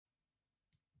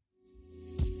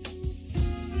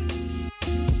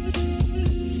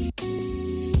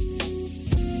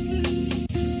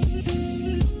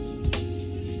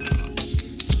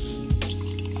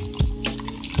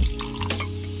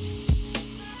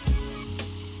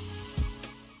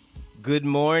Good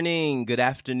morning, good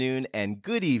afternoon, and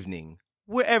good evening,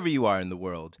 wherever you are in the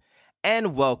world.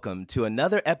 And welcome to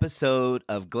another episode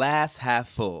of Glass Half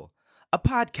Full, a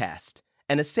podcast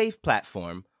and a safe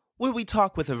platform where we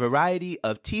talk with a variety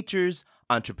of teachers,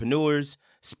 entrepreneurs,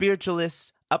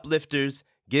 spiritualists, uplifters,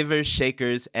 givers,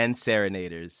 shakers, and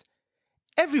serenaders.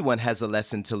 Everyone has a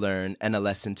lesson to learn and a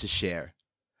lesson to share.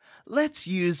 Let's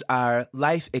use our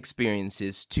life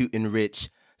experiences to enrich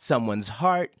someone's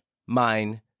heart,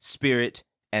 mind, spirit,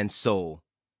 and soul.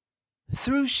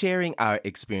 Through sharing our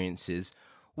experiences,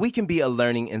 we can be a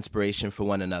learning inspiration for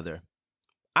one another.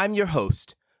 I'm your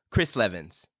host, Chris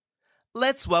Levens.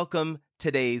 Let's welcome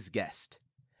today's guest.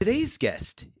 Today's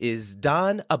guest is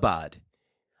Don Abad.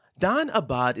 Don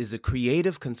Abad is a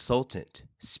creative consultant,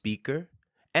 speaker,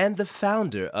 and the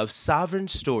founder of Sovereign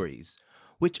Stories,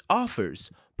 which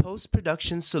offers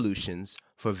post-production solutions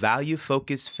for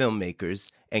value-focused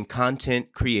filmmakers and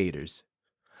content creators.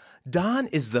 Don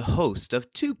is the host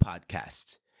of two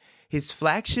podcasts. His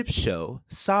flagship show,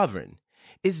 Sovereign,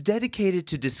 is dedicated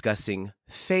to discussing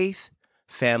faith,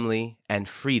 family, and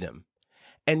freedom,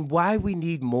 and why we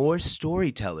need more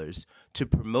storytellers to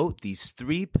promote these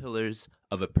three pillars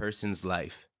of a person's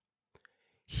life.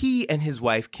 He and his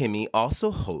wife, Kimmi,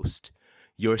 also host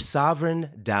Your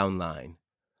Sovereign Downline,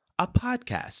 a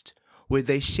podcast where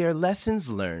they share lessons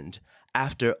learned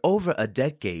after over a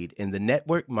decade in the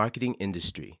network marketing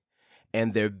industry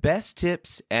and their best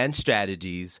tips and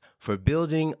strategies for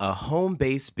building a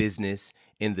home-based business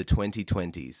in the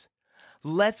 2020s.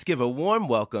 Let's give a warm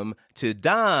welcome to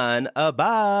Don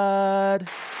Abad.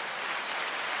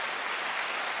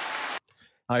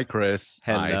 Hi, Chris.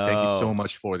 Hello. Hi. Thank you so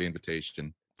much for the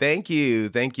invitation. Thank you.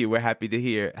 We're happy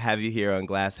to have you here on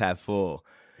Glass Half Full.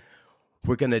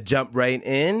 We're going to jump right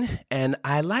in, and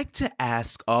I like to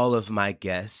ask all of my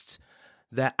guests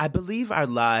that I believe our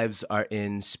lives are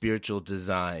in spiritual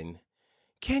design.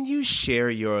 Can you share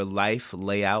your life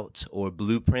layout or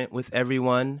blueprint with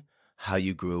everyone? How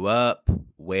you grew up,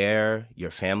 where,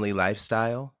 your family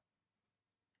lifestyle?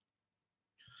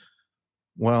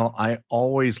 Well, I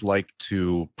always like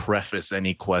to preface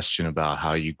any question about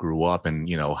how you grew up and,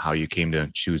 how you came to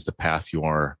choose the path you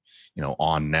are,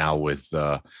 on now with,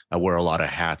 I wear a lot of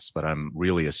hats, but I'm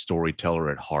really a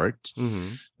storyteller at heart,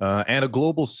 and a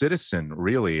global citizen,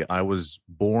 really. I was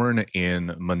born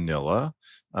in Manila,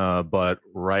 but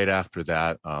right after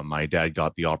that, my dad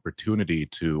got the opportunity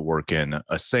to work in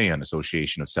ASEAN,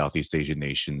 Association of Southeast Asian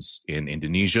Nations in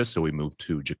Indonesia. So we moved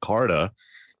to Jakarta,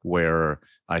 where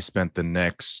I spent the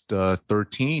next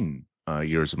 13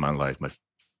 years of my life, my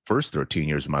first 13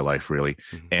 years of my life, really.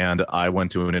 And I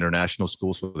went to an international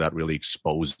school, so that really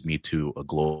exposed me to a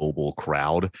global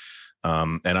crowd.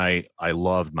 And I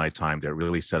loved my time there.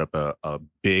 Really set up a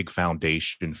big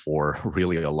foundation for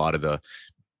really a lot of the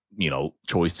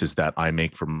choices that I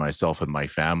make for myself and my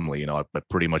family. I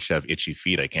pretty much have itchy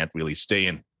feet. I can't really stay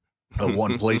in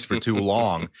one place for too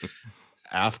long.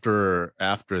 After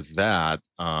that,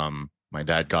 my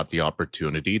dad got the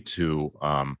opportunity to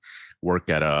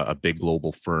work at a big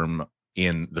global firm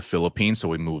in the Philippines. So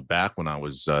we moved back when I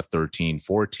was 13,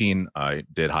 14. I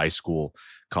did high school,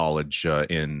 college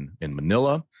in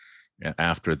Manila.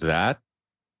 After that,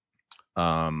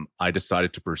 I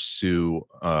decided to pursue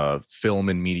film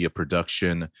and media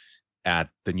production at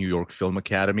the New York Film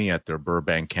Academy at their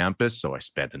Burbank campus. So I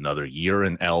spent another year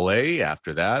in LA.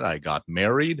 After that, I got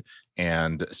married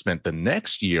and spent the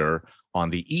next year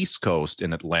on the East Coast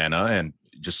in Atlanta, and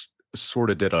just sort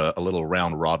of did a little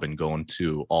round robin, going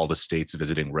to all the states,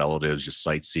 visiting relatives, just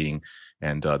sightseeing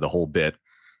and the whole bit.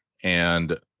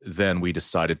 And then we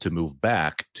decided to move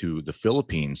back to the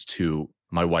Philippines, to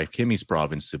my wife Kimmi's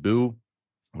province, Cebu.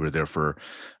 We were there for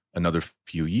another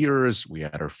few years. We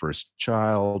had our first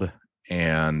child.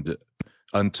 And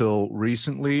until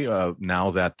recently,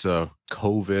 now that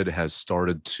COVID has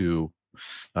started to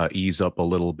ease up a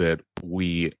little bit,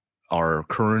 we are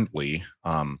currently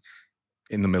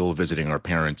in the middle of visiting our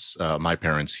parents, my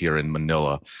parents here in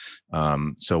Manila.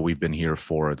 So we've been here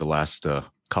for the last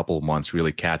couple of months,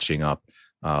 really catching up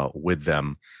with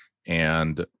them.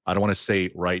 And I don't want to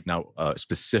say right now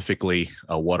specifically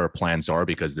what our plans are,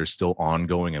 because they're still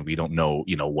ongoing and we don't know,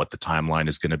 what the timeline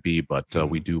is going to be. But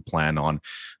we do plan on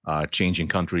changing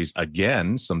countries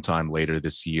again sometime later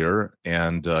this year,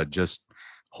 and just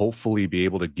hopefully be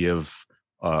able to give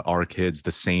our kids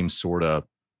the same sort of,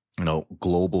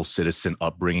 global citizen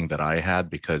upbringing that I had,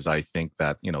 because I think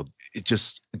that, it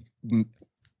just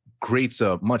creates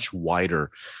a much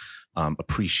wider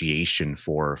appreciation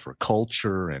for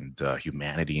culture and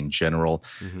humanity in general.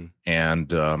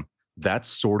 And that's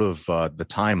sort of the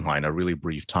timeline, a really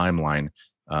brief timeline.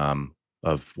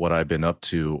 of what I've been up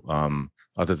to.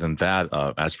 Other than that,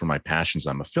 as for my passions,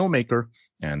 I'm a filmmaker,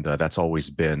 and that's always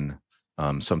been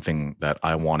something that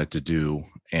I wanted to do.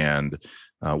 And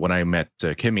when I met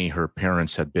Kimmi, her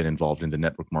parents had been involved in the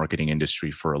network marketing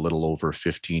industry for a little over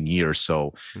 15 years.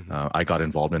 So I got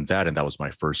involved in that, and that was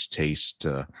my first taste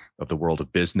of the world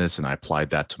of business. And I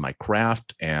applied that to my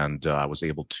craft, and I was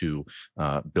able to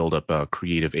build up a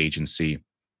creative agency,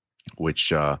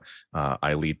 which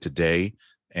I lead today.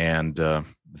 And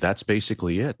that's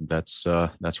basically it. That's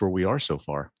where we are so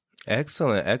far.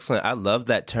 Excellent. Excellent. I love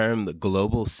that term, the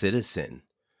global citizen.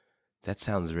 That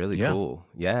sounds really cool.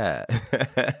 Yeah.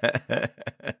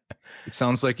 It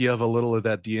sounds like you have a little of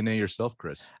that DNA yourself,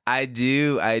 Chris. I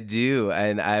do.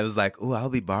 And I was like, oh, I'll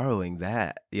be borrowing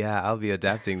that. Yeah, I'll be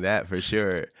adapting that for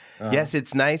sure. Yes,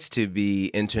 it's nice to be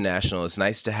international. It's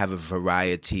nice to have a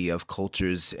variety of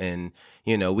cultures, and,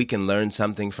 we can learn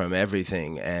something from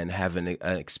everything and have an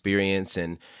experience.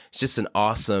 And it's just an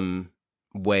awesome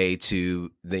way to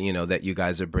that you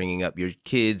guys are bringing up your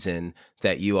kids, and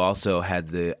that you also had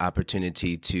the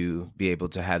opportunity to be able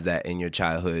to have that in your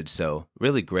childhood. So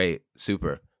really great.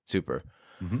 Super.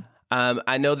 Mm-hmm.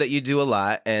 I know that you do a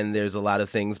lot, and there's a lot of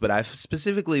things, but I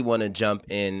specifically want to jump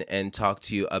in and talk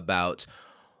to you about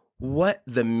what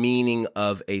the meaning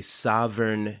of a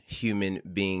sovereign human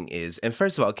being is. And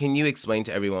first of all, can you explain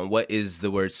to everyone what is the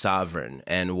word sovereign,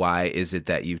 and why is it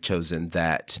that you've chosen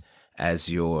that as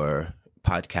your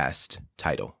podcast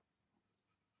title?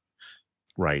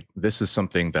 Right. This is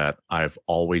something that I've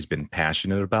always been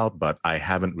passionate about, but I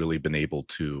haven't really been able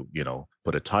to,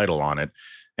 put a title on it.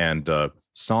 And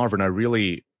sovereign, I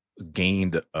really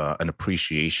gained an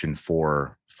appreciation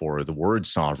for the word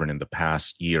sovereign in the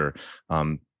past year,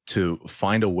 to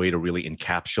find a way to really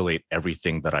encapsulate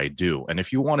everything that I do. And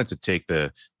if you wanted to take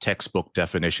the textbook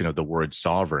definition of the word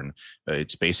sovereign,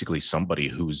 it's basically somebody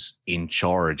who's in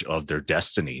charge of their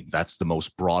destiny. That's the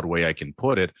most broad way I can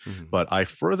put it. Mm-hmm. But I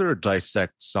further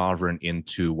dissect sovereign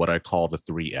into what I call the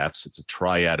 3 F's. It's a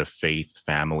triad of faith,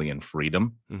 family, and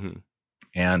freedom. Mm-hmm.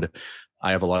 And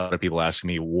I have a lot of people asking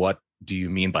me, what do you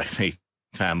mean by faith,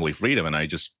 family, freedom? And I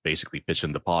just basically pitch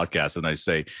in the podcast and I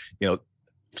say,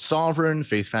 sovereign,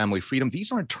 faith, family, freedom, these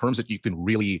aren't terms that you can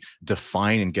really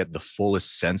define and get the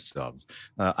fullest sense of.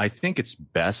 I think it's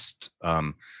best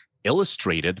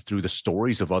illustrated through the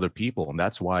stories of other people. And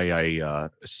that's why I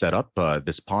set up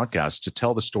this podcast, to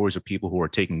tell the stories of people who are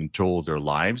taking control of their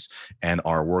lives and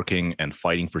are working and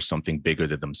fighting for something bigger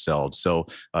than themselves. So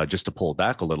just to pull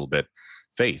back a little bit,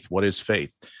 faith. What is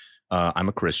faith? I'm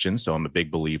a Christian, so I'm a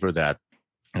big believer that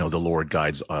the Lord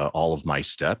guides all of my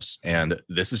steps. And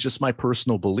this is just my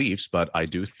personal beliefs, but I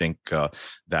do think that,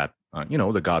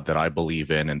 the God that I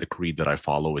believe in and the creed that I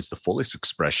follow is the fullest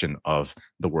expression of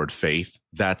the word faith.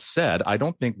 That said, I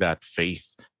don't think that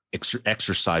faith,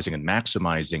 exercising and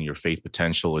maximizing your faith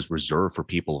potential, is reserved for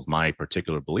people of my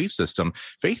particular belief system.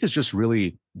 Faith is just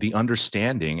really the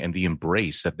understanding and the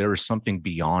embrace that there is something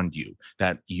beyond you,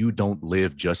 that you don't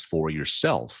live just for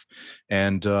yourself.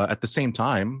 And at the same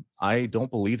time, I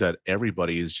don't believe that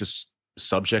everybody is just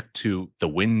subject to the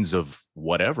winds of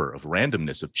whatever, of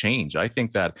randomness, of change. I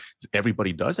think that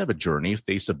everybody does have a journey if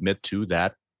they submit to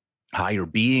that higher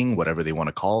being, whatever they want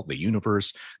to call it, the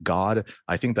universe, God.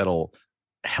 I think that'll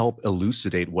help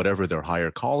elucidate whatever their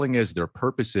higher calling is, their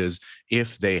purpose is,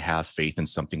 if they have faith in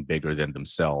something bigger than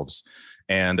themselves.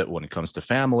 And when it comes to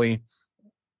family,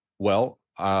 well,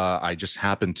 I just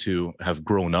happen to have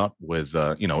grown up with,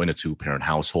 in a 2-parent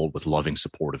household with loving,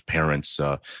 supportive parents,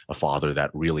 a father that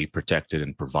really protected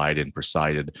and provided and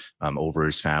presided over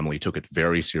his family, took it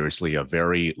very seriously, a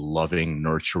very loving,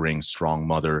 nurturing, strong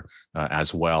mother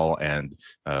as well. And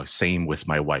same with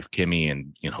my wife, Kimmi.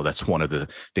 And, that's one of the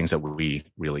things that we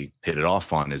really hit it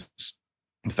off on, is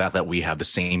the fact that we have the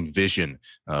same vision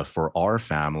for our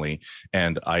family.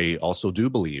 And I also do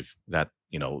believe that,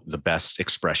 the best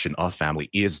expression of family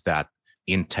is that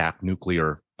intact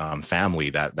nuclear family,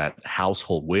 that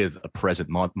household with a present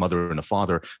mother and a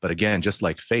father. But again, just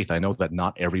like faith, I know that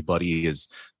not everybody is,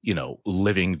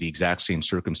 living the exact same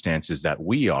circumstances that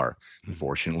we are.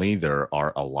 Unfortunately, there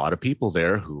are a lot of people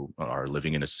there who are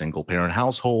living in a single parent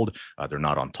household. They're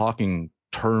not on talking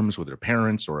terms with their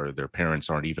parents, or their parents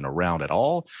aren't even around at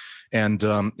all. And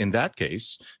in that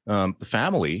case, the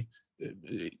family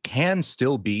can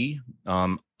still be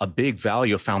a big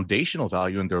value, a foundational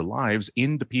value in their lives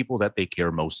in the people that they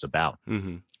care most about.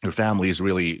 Mm-hmm. Your family is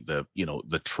really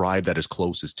the tribe that is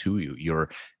closest to you, your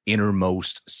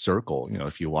innermost circle.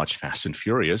 If you watch Fast and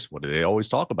Furious, what do they always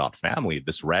talk about? Family,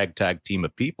 this ragtag team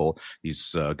of people,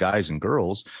 these guys and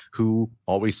girls who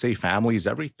always say family is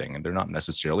everything, and they're not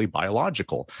necessarily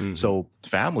biological. Mm-hmm. So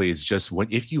family is just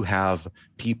if you have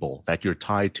people that you're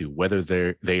tied to, whether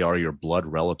they are your blood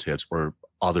relatives or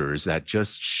others that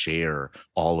just share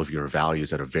all of your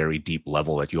values at a very deep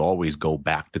level, that you always go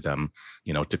back to them,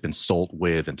 to consult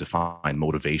with and to find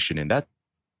motivation in, that's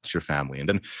your family. And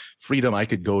then freedom, I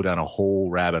could go down a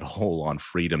whole rabbit hole on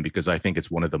freedom, because I think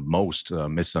it's one of the most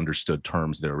misunderstood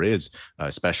terms there is,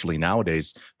 especially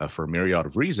nowadays, for a myriad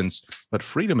of reasons. But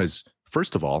freedom is,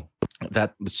 first of all,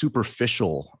 that the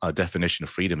superficial definition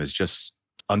of freedom is just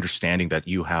understanding that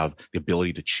you have the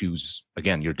ability to choose,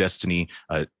 again, your destiny,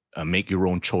 make your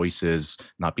own choices,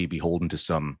 not be beholden to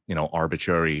some,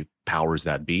 arbitrary powers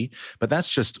that be. But that's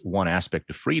just one aspect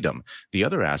of freedom. The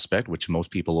other aspect, which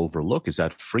most people overlook, is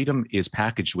that freedom is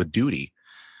packaged with duty.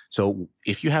 So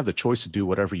if you have the choice to do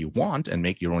whatever you want and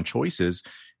make your own choices,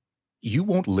 you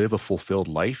won't live a fulfilled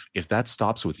life if that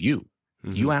stops with you.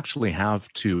 Mm-hmm. You actually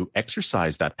have to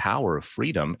exercise that power of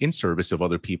freedom in service of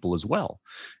other people as well.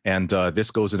 And this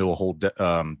goes into a whole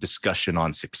discussion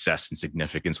on success and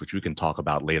significance, which we can talk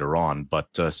about later on. But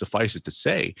suffice it to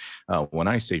say, when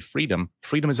I say freedom,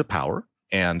 freedom is a power.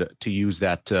 And to use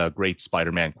that great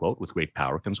Spider-Man quote, with great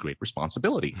power comes great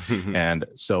responsibility. And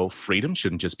so freedom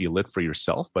shouldn't just be lived for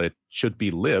yourself, but it should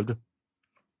be lived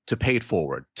to pay it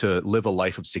forward, to live a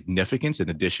life of significance in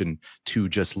addition to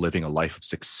just living a life of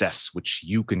success, which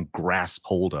you can grasp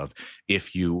hold of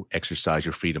if you exercise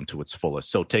your freedom to its fullest.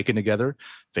 So taken together,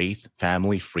 faith,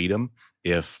 family, freedom.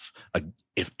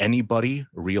 If anybody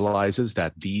realizes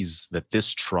that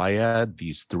this triad,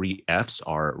 these three F's,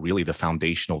 are really the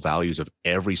foundational values of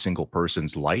every single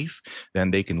person's life, then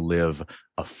they can live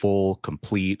a full,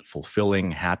 complete,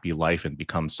 fulfilling, happy life and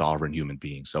become sovereign human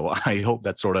beings. So I hope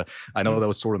that I know that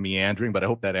was sort of meandering, but I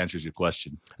hope that answers your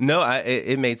question. No,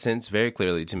 it made sense very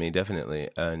clearly to me, definitely,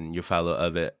 and your follow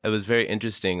of it. It was very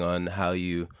interesting on how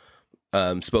you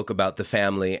spoke about the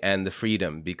family and the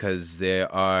freedom, because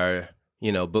there are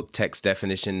book text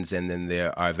definitions, and then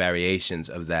there are variations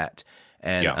of that.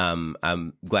 And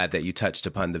I'm glad that you touched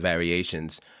upon the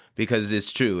variations, because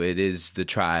it's true. It is the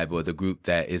tribe or the group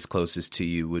that is closest to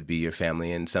you would be your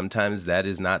family. And sometimes that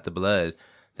is not the blood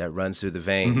that runs through the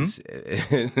veins.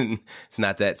 Mm-hmm. It's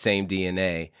not that same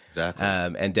DNA. Exactly.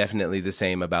 And definitely the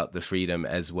same about the freedom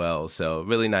as well. So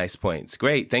really nice points.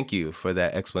 Great. Thank you for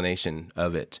that explanation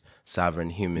of it. Sovereign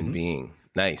human being.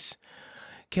 Nice.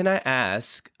 Can I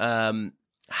ask,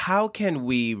 how can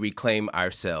we reclaim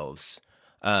ourselves?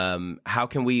 How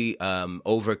can we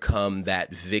overcome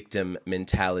that victim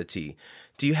mentality?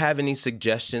 Do you have any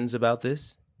suggestions about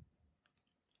this?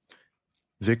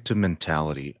 Victim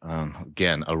mentality,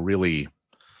 again, a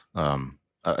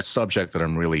subject that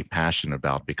I'm really passionate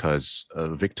about, because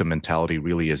victim mentality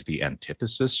really is the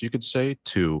antithesis, you could say,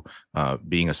 to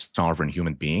being a sovereign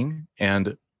human being.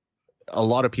 And a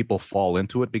lot of people fall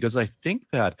into it because I think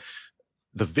that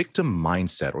the victim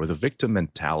mindset or the victim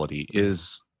mentality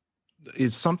is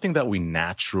something that we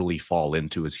naturally fall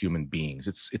into as human beings.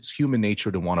 It's human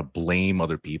nature to want to blame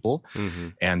other people, mm-hmm.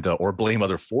 and or blame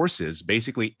other forces,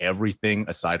 basically everything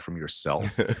aside from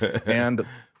yourself. and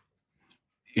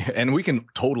we can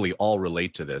totally all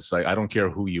relate to this. I don't care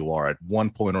who you are. At one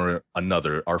point or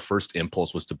another, our first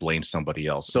impulse was to blame somebody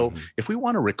else. So mm-hmm. if we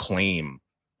want to reclaim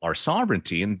our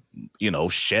sovereignty and,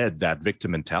 shed that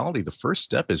victim mentality, the first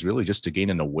step is really just to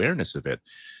gain an awareness of it.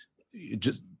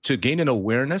 Just to gain an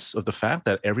awareness of the fact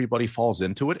that everybody falls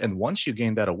into it. And once you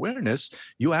gain that awareness,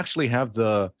 you actually have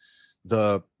you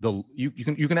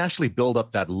can actually build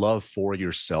up that love for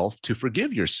yourself to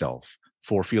forgive yourself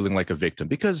for feeling like a victim,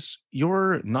 because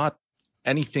you're not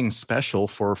anything special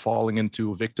for falling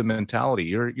into a victim mentality.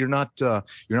 You're not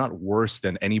worse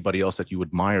than anybody else that you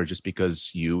admire just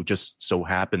because you just so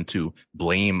happen to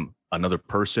blame another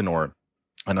person or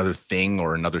another thing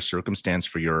or another circumstance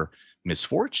for your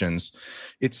misfortunes.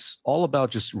 It's all about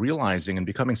just realizing and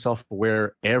becoming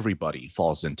self-aware. Everybody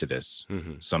falls into this.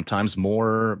 Mm-hmm. Sometimes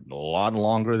more, a lot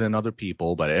longer than other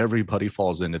people, but everybody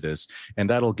falls into this.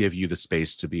 And that'll give you the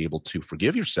space to be able to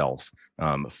forgive yourself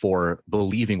for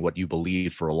believing what you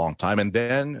believe for a long time, and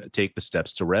then take the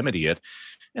steps to remedy it.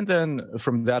 And then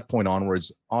from that point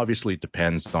onwards, obviously it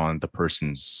depends on the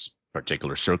person's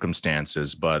particular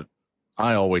circumstances, but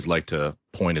I always like to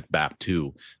point it back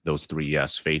to those three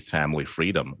S: faith, family,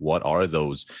 freedom. What are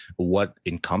those? What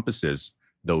encompasses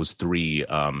those three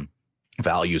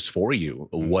values for you.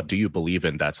 What do you believe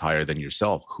in that's higher than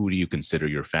yourself? Who do you consider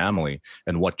your family?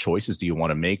 And what choices do you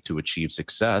want to make to achieve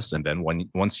success? And then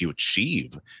once you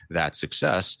achieve that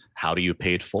success, how do you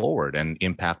pay it forward and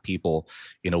impact people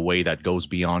in a way that goes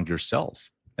beyond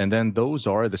yourself? And then those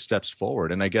are the steps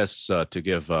forward. And I guess to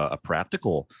give a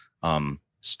practical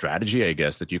strategy, I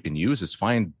guess, that you can use is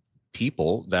find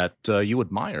people that you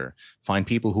admire. Find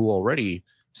people who already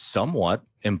somewhat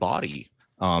embody,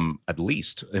 at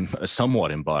least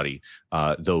somewhat embody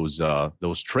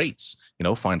those traits.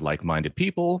 Find like-minded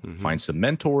people, find some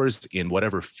mentors in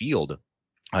whatever field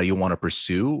you want to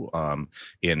pursue,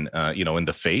 in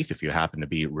the faith. If you happen to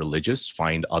be religious,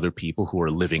 find other people who are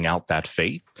living out that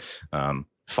faith.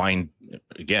 Find,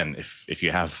 again, if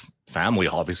you have family,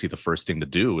 obviously the first thing to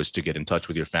do is to get in touch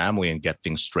with your family and get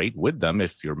things straight with them.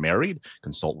 If you're married,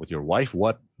 consult with your wife.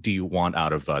 What do you want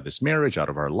out of this marriage, out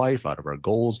of our life, out of our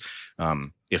goals?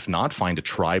 If not, find a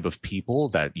tribe of people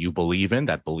that you believe in,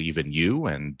 that believe in you,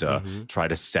 and try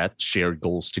to set shared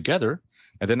goals together.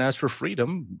 And then as for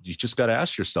freedom, you just got to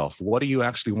ask yourself, what do you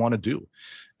actually want to do?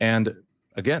 And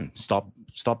again, stop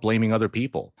blaming other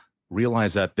people.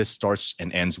 Realize that this starts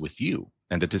and ends with you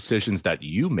and the decisions that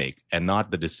you make, and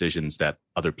not the decisions that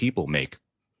other people make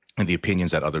and the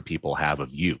opinions that other people have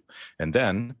of you. And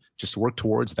then just work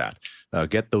towards that.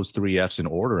 Get those 3 F's in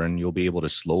order, and you'll be able to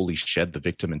slowly shed the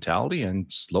victim mentality and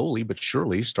slowly but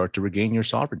surely start to regain your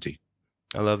sovereignty.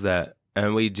 I love that.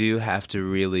 And we do have to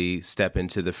really step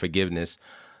into the forgiveness.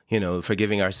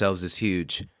 Forgiving ourselves is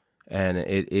huge. And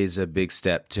it is a big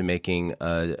step to making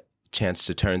a chance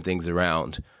to turn things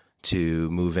around, to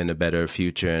move in a better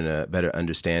future and a better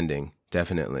understanding.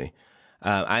 Definitely.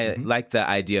 I like the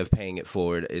idea of paying it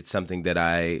forward. It's something that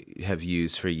I have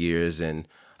used for years, and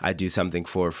I do something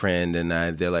for a friend and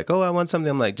they're like, oh, I want something.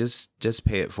 I'm like, just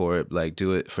pay it forward. Like,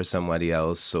 do it for somebody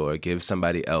else, or give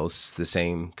somebody else the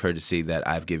same courtesy that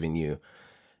I've given you.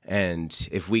 And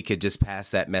if we could just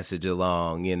pass that message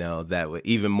along, that would,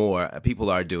 even more people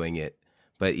are doing it,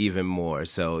 but even more.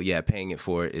 So yeah, paying it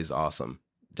forward is awesome.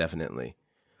 Definitely.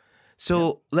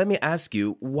 So Let me ask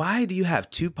you, why do you have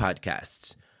 2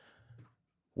 podcasts?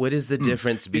 What is the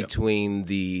difference between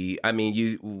we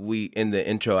in the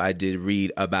intro, I did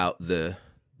read about the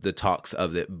talks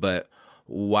of it, but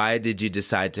why did you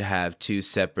decide to have 2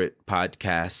 separate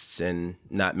podcasts and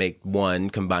not make one,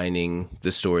 combining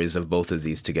the stories of both of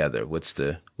these together? What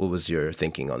was your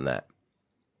thinking on that?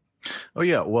 Oh,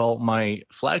 yeah. Well, my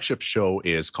flagship show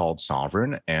is called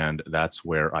Sovereign, and that's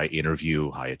where I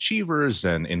interview high achievers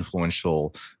and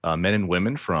influential men and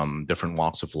women from different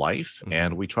walks of life.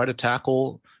 And we try to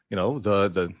tackle,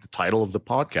 the title of the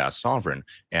podcast, Sovereign,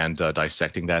 and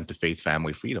dissecting that into faith,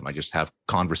 family, freedom. I just have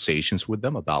conversations with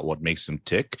them about what makes them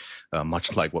tick,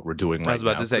 much like what we're doing right now. I was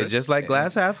about to say, just like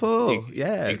glass half full.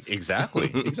 Yes.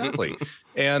 Exactly.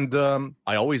 And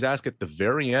I always ask at the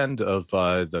very end of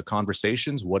the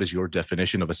conversations, what is your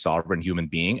definition of a sovereign human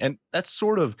being? And that's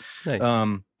sort of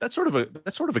nice. That's sort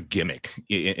of a gimmick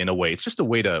in a way. It's just a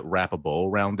way to wrap a bow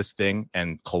around this thing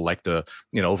and collect a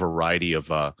variety of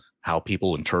how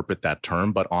people interpret that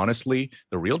term. But honestly,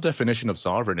 the real definition of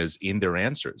sovereign is in their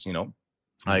answers.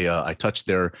 I touched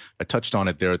on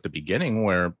it there at the beginning,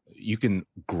 where you can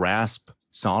grasp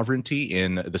sovereignty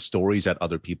in the stories that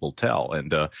other people tell.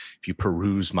 And if you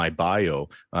peruse my bio,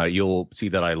 you'll see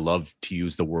that I love to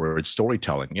use the word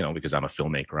storytelling, because I'm a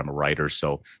filmmaker, I'm a writer.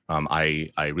 So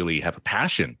I really have a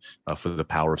passion for the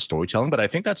power of storytelling. But I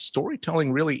think that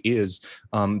storytelling really is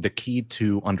the key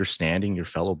to understanding your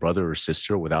fellow brother or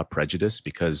sister without prejudice,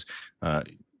 because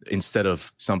instead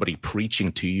of somebody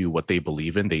preaching to you what they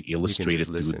believe in, they illustrate it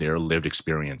through their lived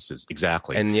experiences.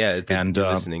 Exactly. And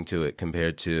listening to it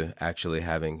compared to actually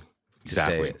having to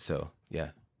say it. So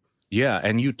yeah. Yeah,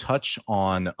 and you touch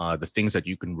on the things that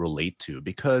you can relate to,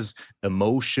 because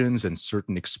emotions and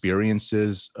certain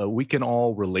experiences, we can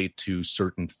all relate to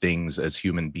certain things as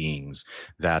human beings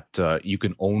that you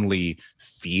can only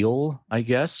feel, I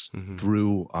guess,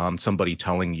 through somebody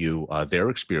telling you their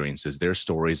experiences, their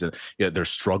stories, their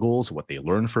struggles, what they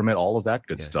learned from it, all of that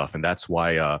good stuff. And that's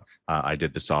why I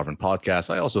did the Sovereign podcast.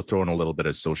 I also throw in a little bit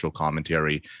of social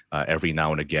commentary every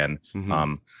now and again.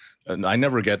 And I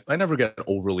never get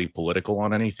overly political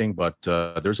on anything, but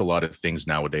there's a lot of things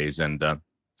nowadays, and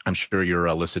I'm sure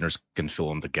your listeners can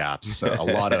fill in the gaps. A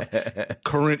lot of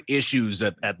current issues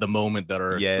at the moment that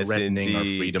are threatening our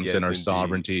freedoms and our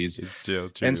sovereignties. It's still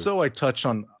true. And so I touch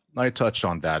on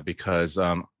that because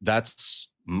that's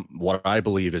what I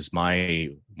believe is my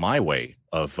way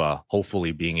of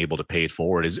hopefully being able to pay it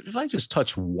forward, is if I just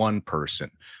touch one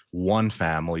person, one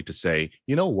family, to say,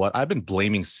 you know what, I've been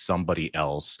blaming somebody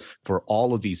else for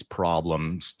all of these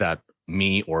problems that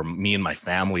me and my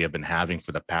family have been having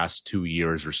for the past 2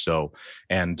 years or so.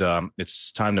 And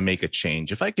it's time to make a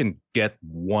change. If I can get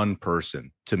one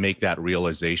person to make that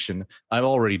realization, I've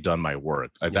already done my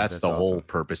work. That's the whole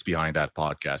purpose behind that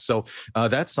podcast. So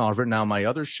that's Sovereign. Now, my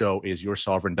other show is Your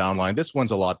Sovereign Downline. This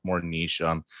one's a lot more niche.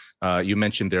 You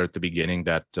mentioned there at the beginning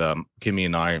that Kimmi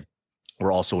and I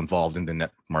were also involved in the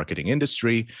net marketing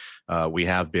industry. We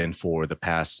have been for the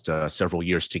past several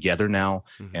years together now.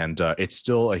 Mm-hmm. And it's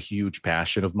still a huge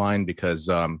passion of mine because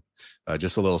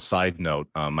just a little side note,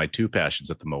 my two passions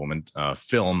at the moment,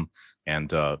 film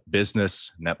and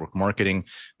business, network marketing.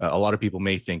 A lot of people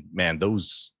may think, man,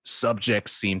 those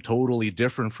subjects seem totally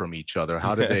different from each other.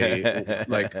 How do they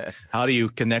how do you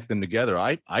connect them together?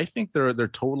 I think they're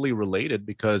totally related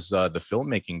because the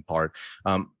filmmaking part,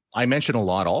 I mention a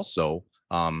lot also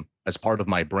as part of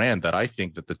my brand that I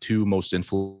think that the two most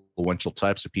influential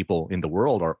types of people in the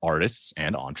world are artists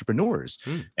and entrepreneurs.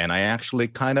 And I actually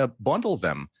kind of bundle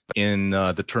them in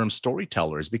the term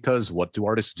storytellers, because what do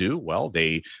artists do? Well,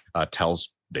 they tell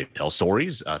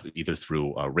stories either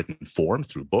through written form,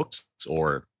 through books,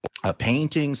 or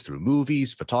paintings, through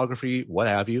movies, photography, what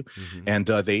have you. Mm-hmm. And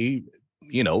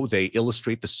they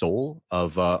illustrate the soul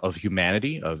of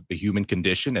humanity, of the human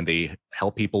condition, and they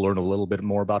help people learn a little bit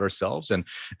more about ourselves, and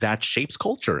that shapes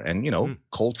culture. And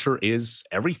culture is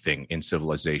everything in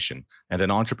civilization. And then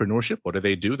entrepreneurship, what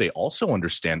do? They also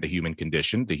understand the human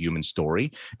condition, the human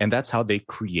story, and that's how they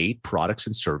create products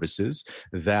and services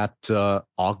that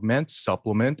augment,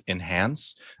 supplement,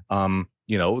 enhance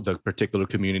the particular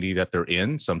community that they're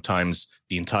in, sometimes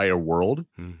the entire world.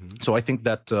 Mm-hmm. So I think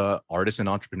that artists and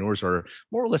entrepreneurs are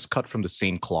more or less cut from the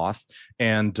same cloth.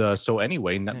 And so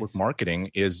anyway, network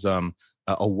marketing is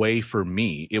a way for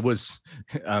me. It was,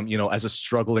 as a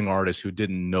struggling artist who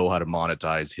didn't know how to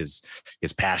monetize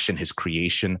his passion, his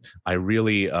creation, I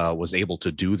really was able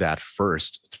to do that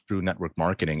first through network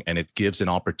marketing. And it gives an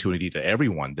opportunity to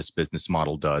everyone, this business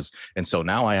model does. And so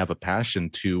now I have a passion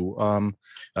to,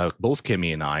 both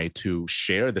Kimmi and I, to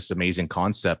share this amazing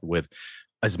concept with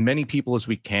as many people as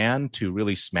we can, to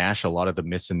really smash a lot of the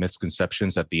myths and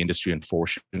misconceptions that the industry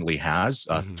unfortunately has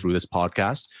through this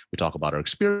podcast. We talk about our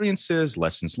experiences,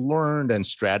 lessons learned, and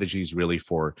strategies really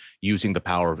for using the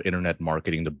power of internet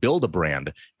marketing to build a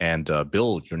brand and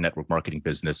build your network marketing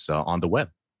business on the web.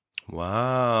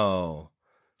 Wow.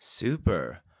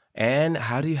 Super. And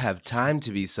how do you have time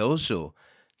to be social?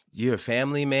 You're a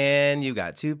family man. You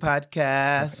got 2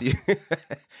 podcasts.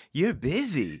 You're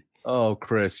busy. Oh,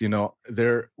 Chris,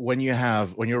 when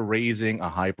you're raising a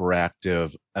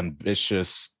hyperactive,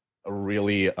 ambitious,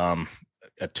 really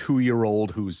a 2-year-old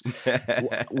who's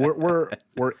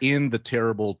we're in the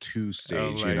terrible 2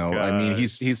 stage. I mean,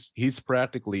 he's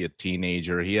practically a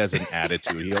teenager. He has an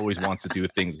attitude. He always wants to do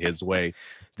things his way.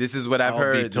 This is what I've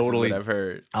heard.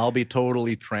 I'll be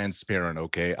totally transparent.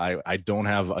 Okay, I don't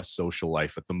have a social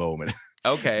life at the moment.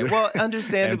 Okay, well,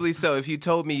 understandably so. If you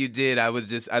told me you did,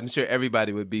 I'm sure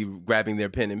everybody would be grabbing their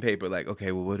pen and paper like,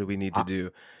 okay, well, what do we need to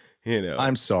do?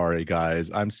 I'm sorry,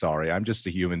 guys. I'm sorry. I'm just a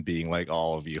human being like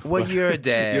all of you. Well, you're a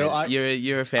dad.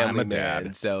 You're a family man.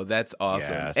 Dad. So that's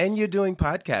awesome. Yes. And you're doing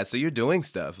podcasts. So you're doing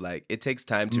stuff. Like, it takes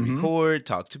time to record,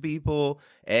 talk to people,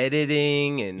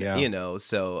 editing, and,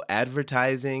 so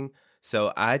advertising.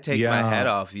 So I take my hat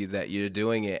off you that you're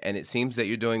doing it. And it seems that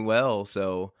you're doing well.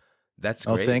 So that's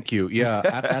great. Oh, thank you. Yeah,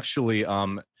 actually,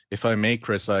 if I may,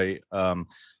 Chris,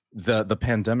 the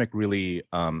pandemic really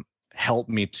helped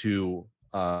me to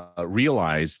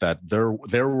realize that there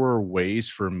were ways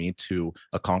for me to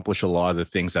accomplish a lot of the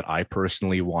things that I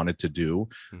personally wanted to do,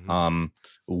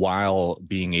 while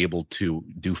being able to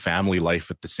do family life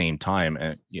at the same time.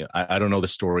 And I don't know the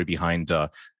story behind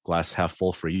Glass Half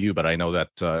Full for you, but I know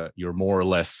that you're more or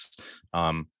less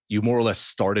you more or less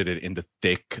started it in the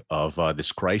thick of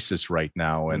this crisis right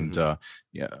now. And a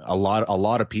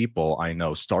lot of people I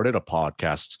know started a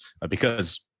podcast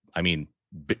because, I mean,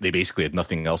 they basically had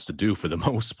nothing else to do for the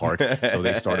most part. So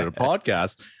they started a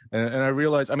podcast. And I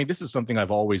realized, I mean, this is something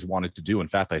I've always wanted to do. In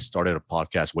fact, I started a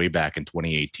podcast way back in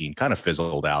 2018, kind of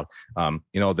fizzled out.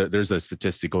 There's a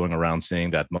statistic going around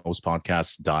saying that most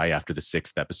podcasts die after the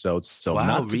 6th episode. So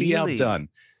not to be outdone.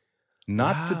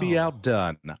 Not to be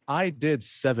outdone, I did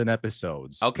 7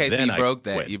 episodes. Okay, so you broke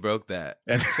that. You broke that.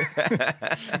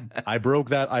 I broke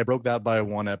that by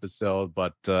 1 episode.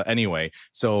 But anyway,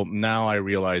 so now I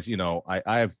realize,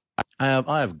 I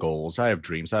have goals, I have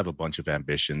dreams, I have a bunch of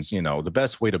ambitions. The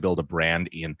best way to build a brand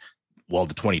in the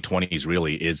 2020s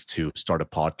really is to start a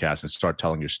podcast and start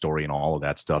telling your story and all of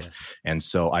that stuff. Yes. And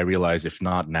so I realize if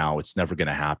not now, it's never going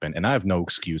to happen. And I have no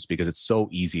excuse because it's so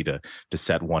easy to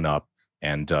set one up.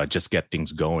 and just get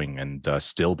things going and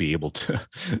still be able to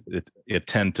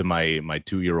attend to my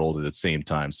 2-year-old at the same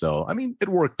time. So, I mean, it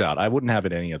worked out. I wouldn't have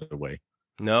it any other way.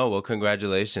 No, well,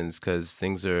 congratulations, because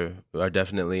things are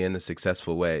definitely in a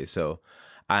successful way. So,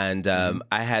 and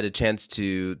I had a chance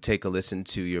to take a listen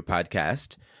to your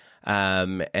podcast,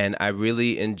 and I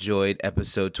really enjoyed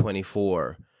episode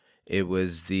 24. It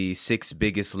was the 6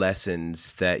 biggest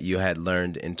lessons that you had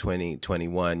learned in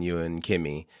 2021, you and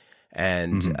Kimmi.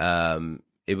 And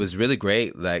it was really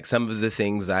great. Like, some of the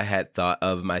things I had thought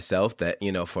of myself that,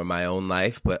 you know, for my own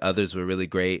life, but others were really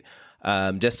great.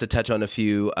 Just to touch on a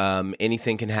few,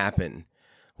 anything can happen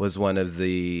was one of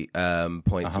the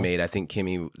points made. I think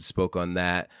Kimmi spoke on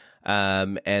that.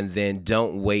 And then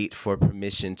don't wait for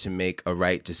permission to make a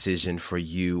right decision for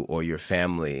you or your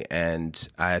family. And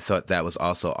I thought that was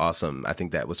also awesome. I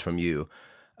think that was from you.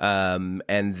 And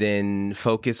then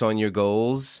focus on your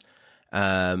goals.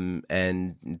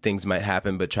 And things might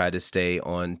happen, but try to stay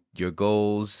on your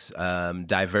goals.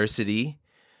 Diversity.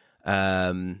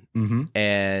 And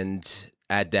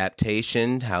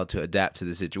adaptation, how to adapt to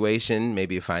the situation,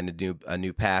 maybe find a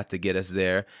new path to get us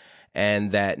there.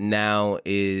 And that now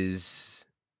is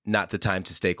not the time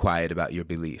to stay quiet about your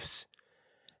beliefs.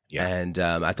 Yeah. And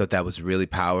I thought that was really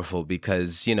powerful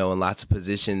because, you know, in lots of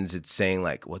positions, it's saying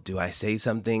like, well, do I say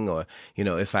something? Or, you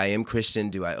know, if I am Christian,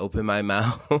 do I open my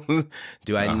mouth?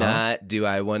 Do I not? Do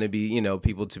I want to be, you know,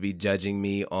 people to be judging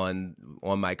me on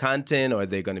my content, or are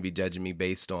they going to be judging me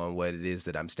based on what it is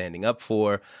that I'm standing up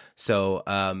for? So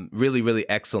really, really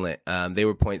excellent. They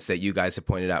were points that you guys have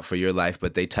pointed out for your life,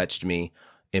 but they touched me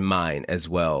in mine as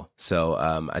well. So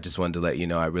I just wanted to let you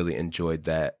know I really enjoyed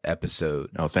that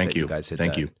episode. Oh, thank you. Guys had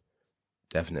thank done. you.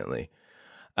 Definitely.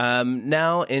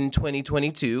 Now in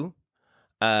 2022,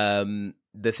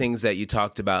 the things that you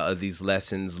talked about are these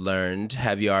lessons learned.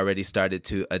 Have you already started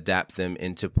to adapt them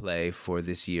into play for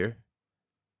this year?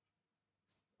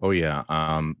 Oh yeah.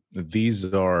 These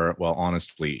are, well,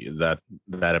 honestly, that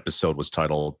episode was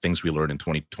titled "Things We Learned in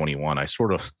 2021."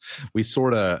 We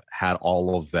sort of had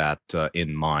all of that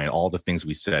in mind, all the things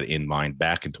we said in mind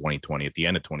back in 2020, at the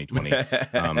end of 2020.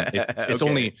 It's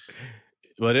only.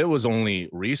 But it was only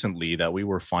recently that we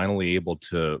were finally able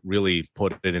to really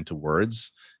put it into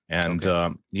words. And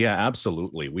yeah,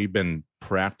 absolutely. We've been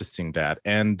practicing that.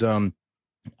 And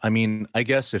I mean, I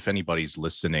guess if anybody's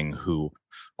listening who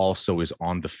also is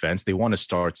on the fence, they want to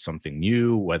start something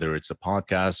new, whether it's a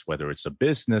podcast, whether it's a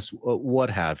business, what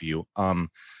have you.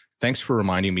 Thanks for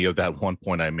reminding me of that one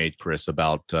point I made, Chris,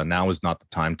 about now is not the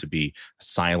time to be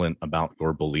silent about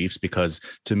your beliefs, because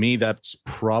to me, that's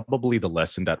probably the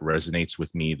lesson that resonates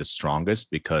with me the strongest,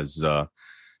 because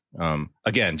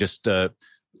again, just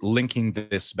linking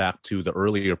this back to the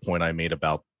earlier point I made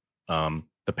about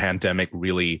the pandemic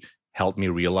really helped me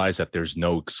realize that there's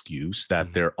no excuse,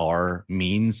 that there are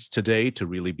means today to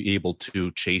really be able to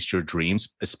chase your dreams,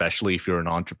 especially if you're an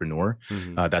entrepreneur.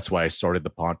 That's why I started the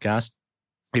podcast.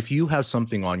 If you have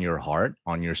something on your heart,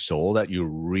 on your soul that you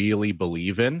really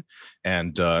believe in,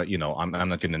 and you know, I'm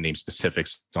not going to name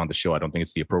specifics on the show. I don't think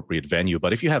it's the appropriate venue.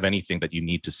 But if you have anything that you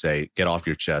need to say, get off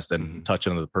your chest and touch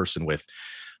another person with,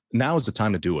 now is the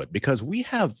time to do it, because we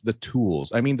have the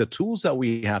tools. I mean, the tools that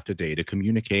we have today to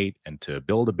communicate and to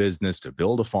build a business, to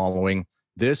build a following.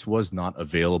 This was not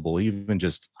available even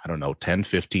just, I don't know, 10,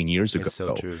 15 years ago. It's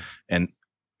so true.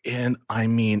 And I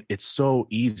mean, it's so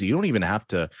easy. You don't even have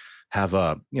to have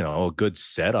a good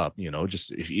setup,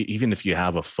 just even if you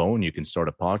have a phone, you can start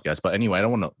a podcast. But anyway, I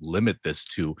don't want to limit this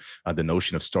to the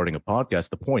notion of starting a podcast.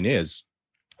 The point is,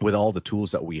 with all the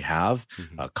tools that we have,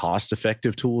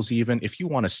 cost-effective tools, even if you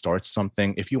want to start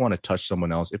something, if you want to touch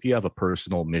someone else, if you have a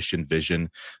personal mission, vision,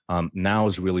 now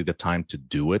is really the time to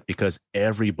do it, because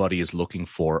everybody is looking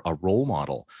for a role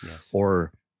model,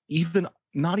 or even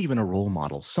not even a role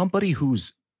model, somebody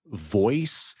whose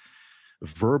voice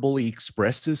verbally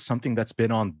expresses something that's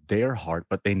been on their heart,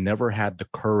 but they never had the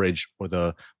courage or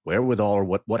the wherewithal or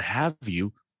what have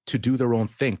you to do their own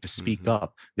thing, to speak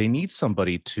up. They need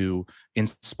somebody to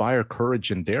inspire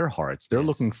courage in their hearts. They're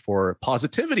looking for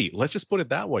positivity. Let's just put it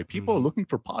that way. People are looking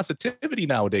for positivity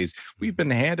nowadays. We've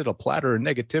been handed a platter of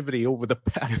negativity over the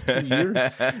past 2 years,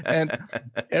 and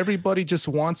everybody just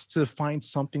wants to find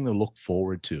something to look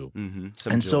forward to. And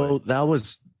joy. So that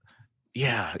was,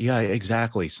 yeah,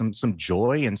 exactly. Some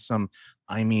joy and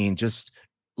just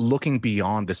looking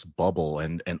beyond this bubble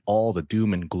and all the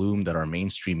doom and gloom that our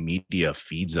mainstream media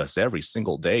feeds us every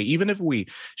single day. Even if we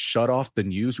shut off the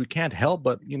news, we can't help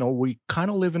but, we kind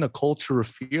of live in a culture of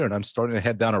fear. And I'm starting to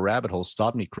head down a rabbit hole.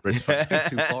 Stop me, Chris, if I'm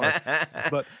getting too far.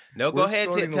 But no, go ahead.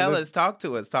 Tell us. Talk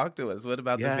to us. What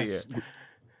about the fear?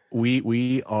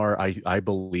 we are, I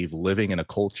believe, living in a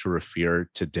culture of fear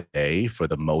today for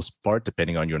the most part,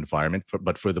 depending on your environment.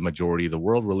 But for the majority of the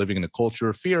world, we're living in a culture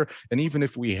of fear. And even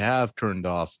if we have turned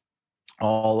off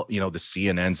all, the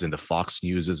CNNs and the Fox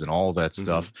Newses and all that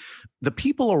stuff, the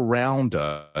people around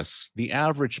us, the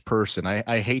average person,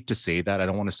 I hate to say that, I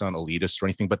don't want to sound elitist or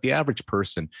anything, but the average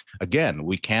person, again,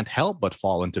 we can't help but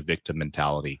fall into victim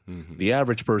mentality. The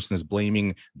average person is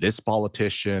blaming this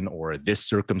politician or this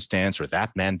circumstance or that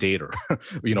mandate or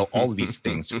all of these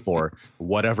things for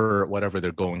whatever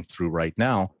they're going through right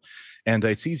now. And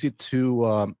it's easy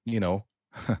to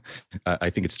I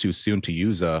think it's too soon to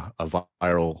use a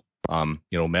viral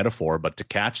metaphor, but to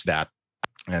catch that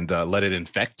and let it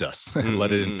infect us,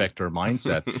 let it infect our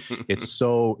mindset. It's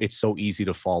so easy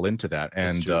to fall into that.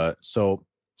 And so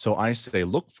I say,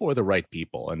 look for the right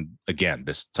people. And again,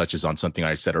 this touches on something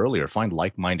I said earlier, find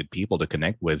like-minded people to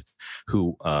connect with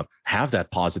who have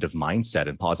that positive mindset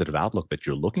and positive outlook that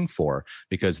you're looking for,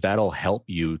 because that'll help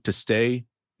you to stay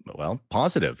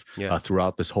positive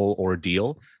throughout this whole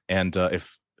ordeal.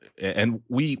 And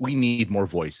we need more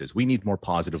voices. We need more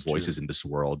positive voices in this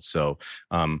world. So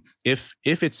if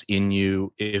it's in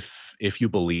you, if you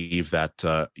believe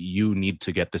that you need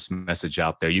to get this message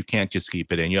out there, you can't just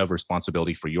keep it in. You have a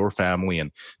responsibility for your family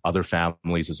and other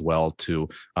families as well to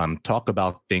talk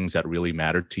about things that really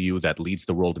matter to you, that leads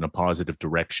the world in a positive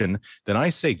direction. Then I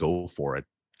say go for it.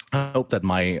 I hope that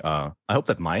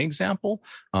my example,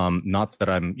 not that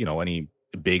I'm any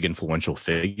big influential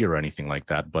figure or anything like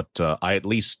that, but I at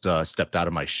least stepped out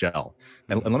of my shell.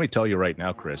 And let me tell you right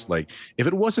now, Chris, like if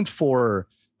it wasn't for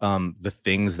the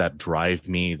things that drive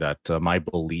me, that my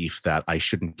belief that I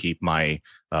shouldn't keep my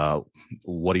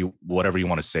whatever you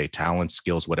want to say, talent,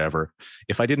 skills, whatever,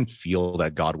 if I didn't feel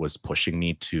that God was pushing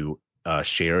me to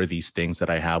share these things that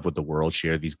I have with the world,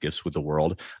 share these gifts with the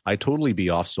world, I'd totally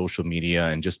be off social media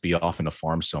and just be off in a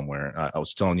farm somewhere. I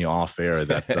was telling you off air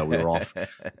that we were off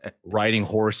riding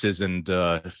horses and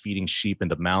feeding sheep in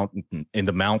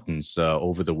the mountains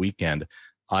over the weekend.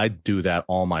 I'd do that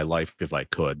all my life if I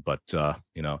could, but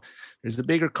there's a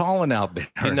bigger calling out there.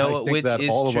 Which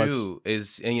is true.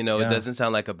 It doesn't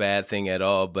sound like a bad thing at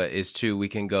all, but it's true. We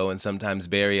can go and sometimes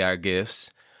bury our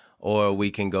gifts, or we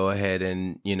can go ahead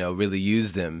and, really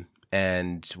use them.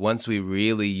 And once we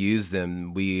really use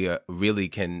them, we really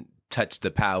can touch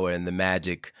the power and the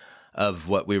magic of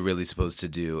what we're really supposed to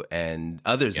do. And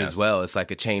others as well. It's like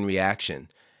a chain reaction,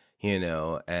 and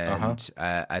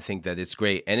I think that it's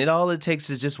great. And all it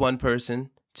takes is just one person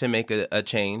to make a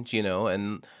change,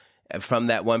 and from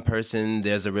that one person,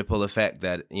 there's a ripple effect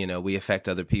that, we affect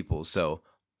other people. So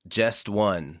just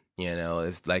one.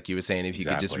 If, like you were saying, if you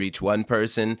could just reach one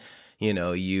person,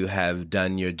 you have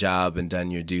done your job and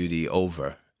done your duty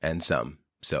over and some.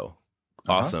 So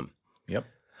awesome. Yep.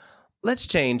 Let's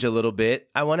change a little bit.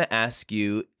 I want to ask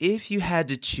you, if you had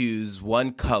to choose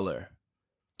one color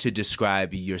to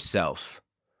describe yourself,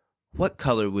 what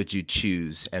color would you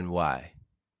choose and why?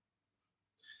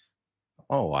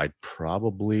 Oh, I'd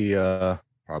probably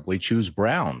choose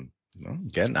brown.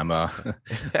 Again,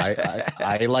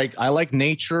 I like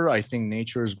nature. I think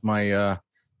nature is my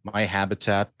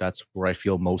habitat. That's where I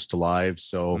feel most alive.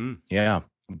 So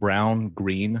brown,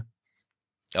 green.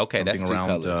 Okay, that's two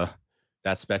colors.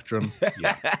 That spectrum.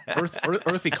 Yeah,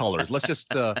 earthy colors. Let's just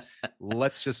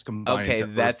combine. Okay,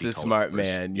 that's a smart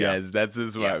man. Yeah. Yes, that's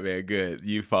a smart man. Good,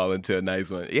 you fall into a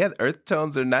nice one. Yeah, earth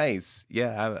tones are nice.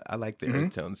 Yeah, I like the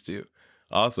earth tones too.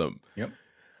 Awesome. Yep.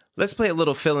 Let's play a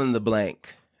little fill in the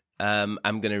blank. I'm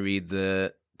going to read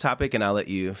the topic and I'll let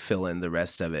you fill in the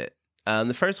rest of it.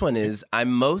 The first one is,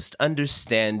 I'm most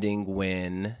understanding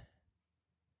when...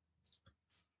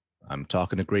 I'm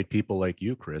talking to great people like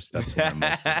you, Chris. That's what I'm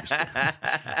most understanding.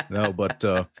 No, but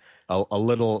a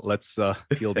little, let's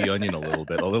peel the onion a little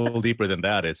bit. A little deeper than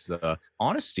that. It's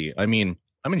honesty. I mean,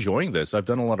 I'm enjoying this. I've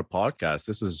done a lot of podcasts.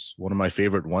 This is one of my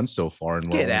favorite ones so far, and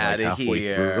get out of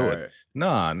here. Through it. No,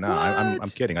 I'm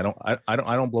kidding. I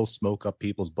don't blow smoke up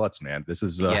people's butts, man. This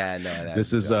is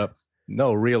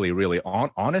really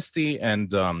honesty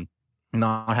and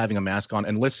not having a mask on.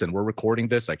 And listen, we're recording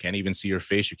this. I can't even see your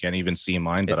face. You can't even see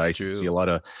mine, but I see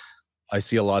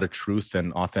a lot of truth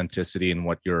and authenticity in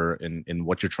what you're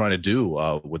trying to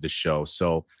do with the show.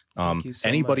 So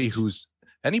anybody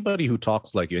who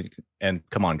talks like you, and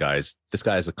come on, guys, this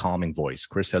guy has a calming voice.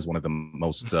 Chris has one of the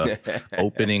most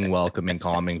opening, welcoming,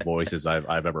 calming voices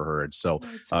I've ever heard. So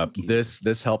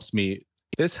this helps me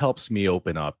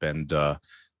open up. And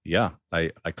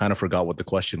I kind of forgot what the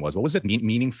question was. What was it?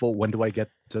 Meaningful? When do I get?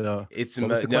 You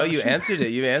answered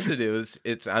it. You answered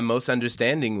it. I'm most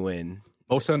understanding when.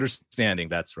 Most understanding.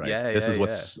 That's right. Yeah, This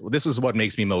is what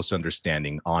makes me most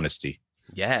understanding. Honesty.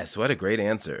 Yes, what a great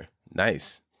answer.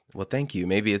 Nice. Well, thank you.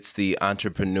 Maybe it's the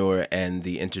entrepreneur and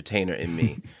the entertainer in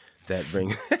me that bring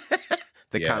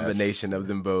the combination of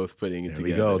them both, putting it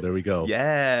together. There we go.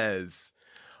 Yes.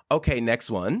 Okay, next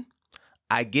one.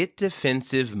 I get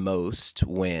defensive most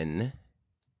when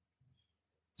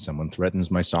someone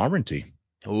threatens my sovereignty.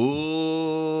 Ooh,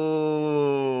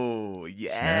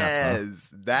 yes. Snap,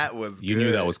 huh? That was good. You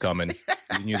knew that was coming.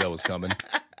 You knew that was coming.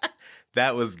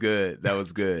 That was good. That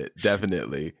was good.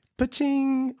 Definitely.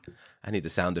 Pa-ching. I need a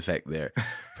sound effect there.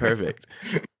 Perfect.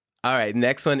 All right.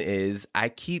 Next one is I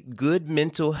keep good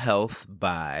mental health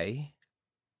by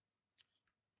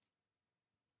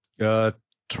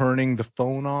turning the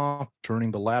phone off,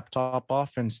 turning the laptop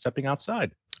off, and stepping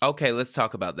outside. Okay, let's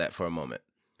talk about that for a moment.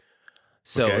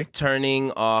 So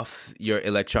turning off your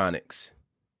electronics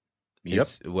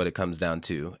is what it comes down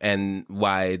to. And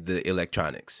why the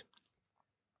electronics?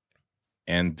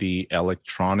 And the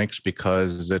electronics,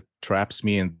 because it traps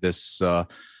me in this,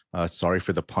 sorry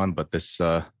for the pun, but this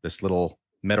little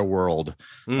meta world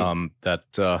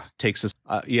that takes us.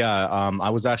 I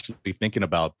was actually thinking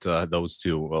about those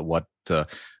two, what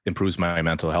improves my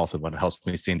mental health and what helps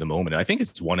me stay in the moment. I think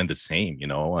it's one and the same, you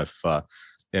know. If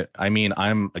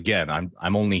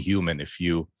I'm only human. If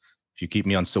you keep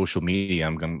me on social media,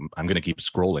 I'm gonna keep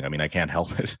scrolling. I mean, I can't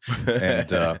help it,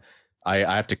 and I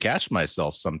have to catch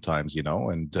myself sometimes, you know.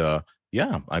 And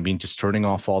I mean, just turning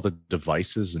off all the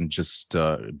devices and just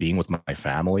being with my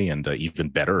family, and even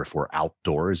better if we're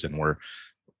outdoors and we're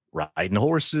riding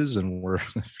horses and we're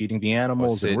feeding the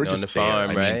animals and we're just on the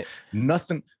farm, right?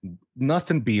 Mean,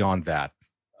 nothing beyond that.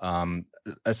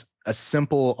 As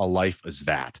simple a life as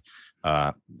that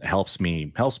helps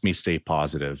me stay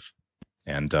positive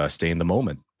and stay in the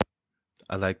moment.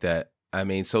 I like that. I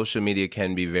mean, social media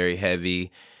can be very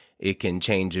heavy. It can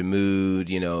change your mood.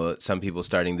 You know, some people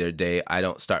starting their day. I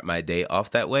don't start my day off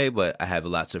that way, but I have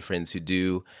lots of friends who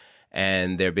do.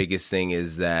 And their biggest thing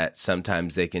is that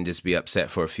sometimes they can just be upset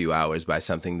for a few hours by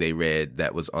something they read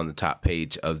that was on the top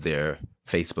page of their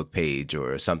Facebook page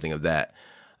or something of that.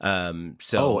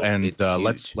 Let's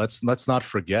not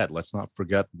forget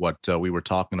what we were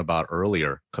talking about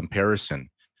earlier. Comparison.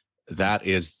 That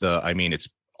is it's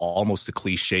almost a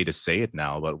cliche to say it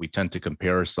now, but we tend to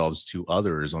compare ourselves to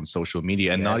others on social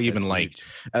media, and not even like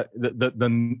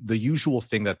the usual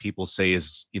thing that people say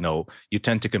is, you know, you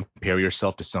tend to compare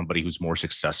yourself to somebody who's more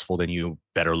successful than you,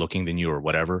 better looking than you, or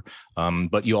whatever.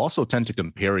 But you also tend to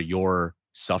compare your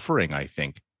suffering, I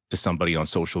think, to somebody on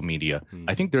social media.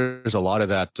 I think there's a lot of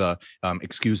that,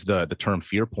 excuse the term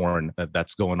fear porn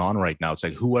that's going on right now. It's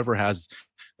like whoever has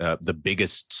the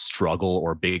biggest struggle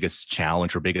or biggest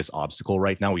challenge or biggest obstacle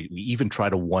right now, we even try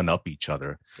to one up each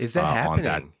other. Is that happening?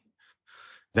 On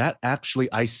that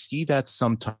actually, I see that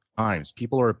sometimes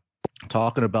people are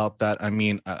talking about that. I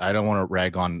mean, I don't want to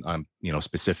rag on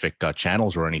specific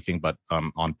channels or anything, but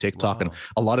on TikTok and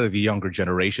a lot of the younger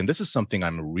generation, this is something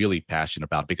I'm really passionate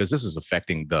about, because this is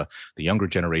affecting the younger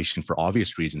generation for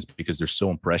obvious reasons, because they're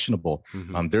so impressionable.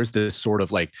 There's this sort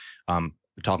of like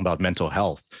talking about mental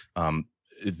health.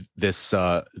 This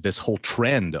whole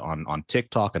trend on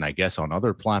TikTok and I guess on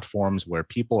other platforms where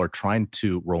people are trying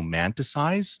to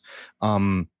romanticize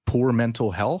poor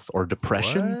mental health or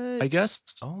depression, I guess.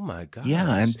 Oh my God.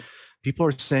 Yeah. And people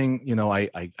are saying, you know, I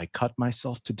cut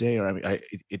myself today, or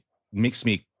it makes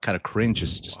me kind of cringe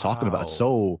just talking about it.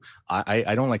 So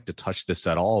I don't like to touch this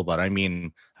at all, but I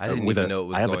mean, I didn't even know it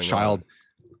was going on.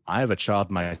 I have a child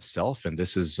myself, and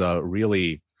this is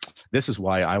this is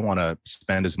why I want to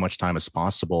spend as much time as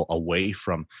possible away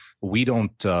from. We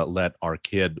don't let our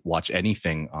kid watch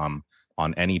anything on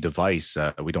any device.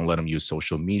 We don't let them use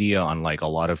social media, unlike a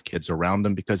lot of kids around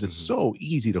them, because it's so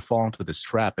easy to fall into this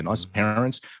trap. And us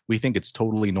parents, we think it's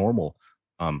totally normal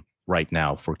right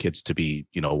now for kids to be,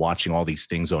 you know, watching all these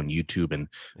things on YouTube and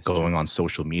going on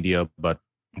social media. But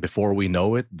before we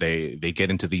know it, they get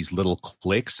into these little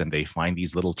cliques and they find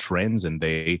these little trends and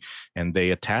they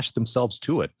attach themselves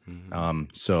to it.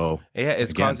 So yeah,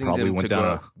 it's again, causing them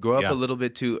to grow up a little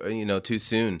bit too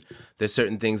soon. There's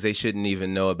certain things they shouldn't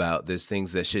even know about. There's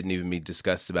things that shouldn't even be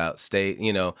discussed about.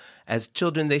 As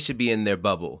children, they should be in their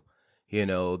bubble. You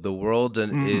know, the world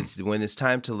is, when it's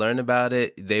time to learn about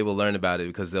it, they will learn about it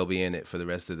because they'll be in it for the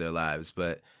rest of their lives.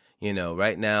 But you know,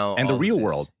 right now, and the real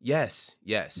world. Yes.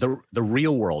 The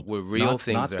real world, where real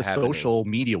things are happening. Not the social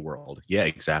media world. Yeah,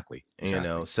 exactly. You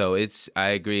know, so I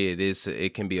agree.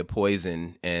 It can be a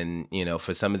poison, and you know,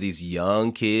 for some of these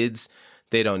young kids,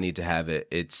 they don't need to have it.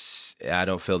 I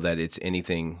don't feel that it's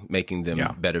anything making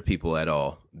them better people at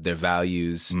all. Their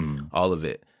values, all of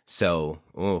it. So,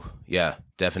 oh, yeah,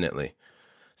 definitely.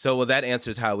 So, well, that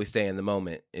answers how we stay in the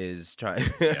moment is trying.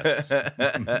 Yes.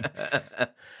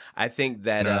 I think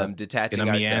that detaching in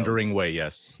a ourselves. meandering way,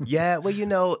 yes. Yeah, well, you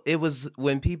know, it was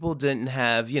when people didn't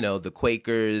have, you know, the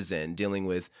Quakers and dealing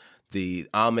with the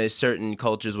Amish, certain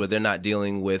cultures where they're not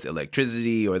dealing with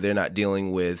electricity or they're not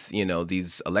dealing with, you know,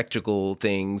 these electrical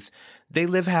things. They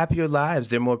live happier lives.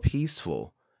 They're more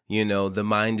peaceful. You know, the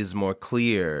mind is more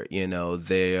clear. You know,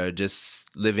 they are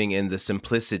just living in the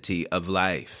simplicity of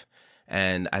life.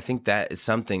 And I think that is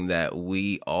something that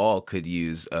we all could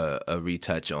use a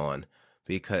retouch on,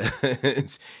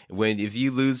 because if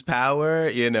you lose power,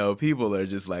 you know, people are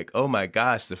just like, oh my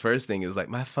gosh, the first thing is like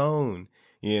my phone,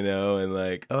 you know, and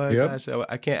like, oh my gosh,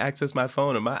 I can't access my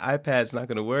phone or my iPad's not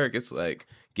going to work. It's like,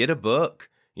 get a book,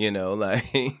 you know, like,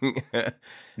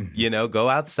 you know, go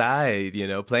outside, you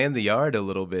know, play in the yard a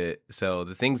little bit. So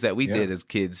the things that we did as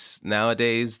kids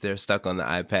nowadays, they're stuck on the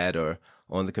iPad or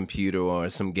on the computer or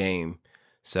some game.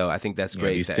 So I think that's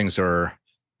great. These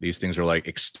things are like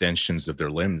extensions of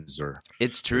their limbs, or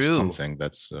it's true. Or something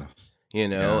that's you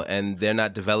know, and they're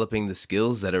not developing the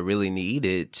skills that are really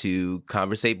needed to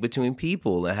conversate between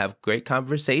people and have great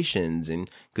conversations and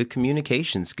good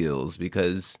communication skills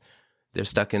because they're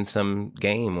stuck in some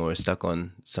game or stuck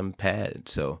on some pad.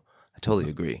 So I totally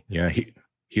agree. Yeah.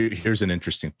 Here's an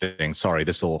interesting thing. Sorry,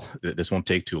 this won't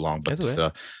take too long,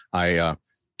 but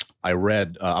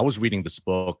I was reading this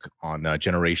book on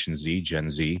Generation Z, Gen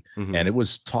Z, and it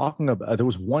was talking about, there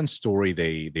was one story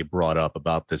they brought up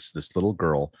about this little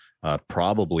girl,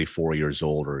 probably 4 years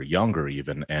old or younger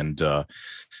even. And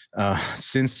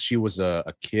since she was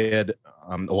a kid,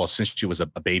 since she was a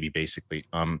baby, basically,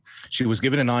 she was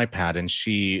given an iPad and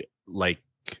she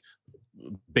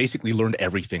basically learned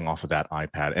everything off of that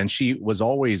iPad. And she was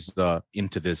always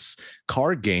into this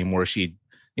card game where she,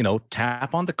 you know,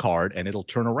 tap on the card and it'll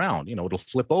turn around, you know, it'll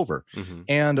flip over.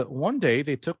 And one day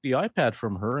they took the iPad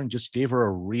from her and just gave her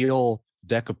a real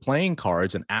deck of playing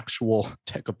cards, an actual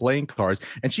deck of playing cards.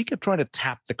 And she kept trying to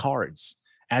tap the cards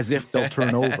as if they'll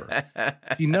turn over.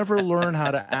 She never learned how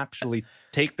to actually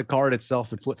take the card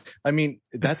itself and flip. I mean,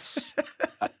 that's...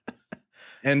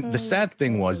 And the sad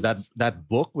thing was that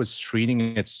book was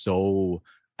treating it so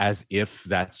as if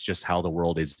that's just how the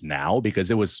world is now, because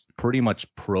it was pretty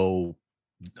much pro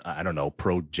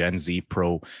Gen Z,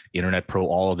 pro internet, pro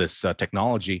all of this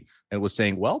technology. And it was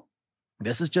saying, well,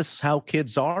 this is just how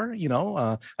kids are, you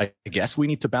know, I guess we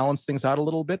need to balance things out a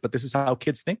little bit, but this is how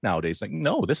kids think nowadays. Like,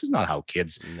 no, this is not how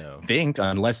kids think,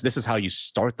 unless this is how you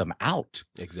start them out.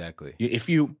 Exactly. If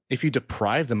you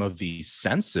deprive them of these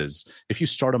senses, if you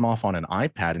start them off on an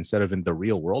iPad instead of in the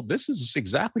real world, this is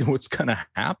exactly what's going to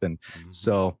happen.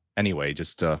 So anyway,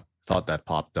 just thought that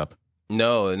popped up.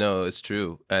 No, it's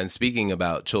true. And speaking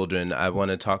about children, I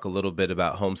want to talk a little bit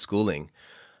about homeschooling.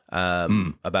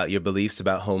 About your beliefs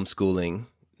about homeschooling.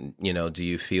 You know, do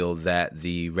you feel that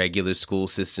the regular school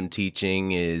system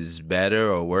teaching is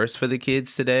better or worse for the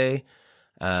kids today?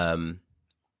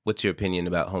 What's your opinion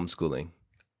about homeschooling?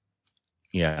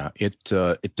 Yeah, it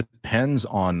depends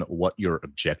on what your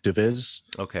objective is.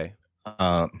 Okay.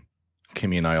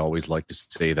 Kimmi and I always like to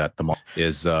say that the mom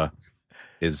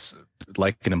is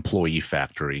like an employee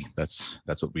factory. That's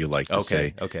what we like to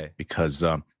say. Okay. Because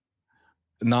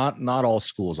not all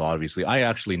schools, obviously. I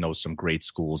actually know some great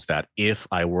schools that if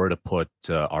I were to put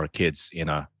our kids in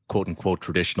a quote unquote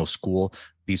traditional school,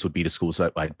 these would be the schools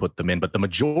that I'd put them in. But the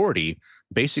majority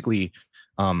basically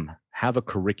have a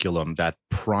curriculum that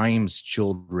primes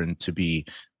children to be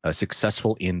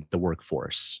successful in the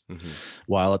workforce,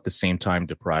 while at the same time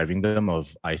depriving them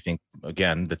of, I think,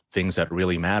 again, the things that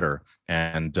really matter.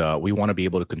 And we want to be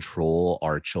able to control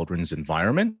our children's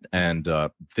environment. And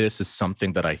this is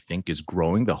something that I think is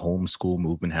growing. The homeschool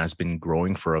movement has been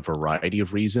growing for a variety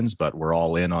of reasons, but we're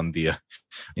all in on the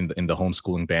in the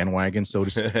homeschooling bandwagon, so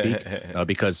to speak,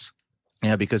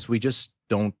 because we just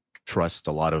don't trust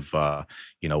a lot of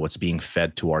what's being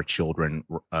fed to our children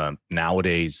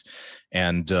nowadays.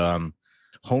 And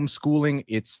homeschooling,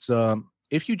 it's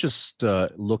if you just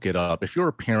look it up, if you're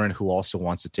a parent who also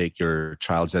wants to take your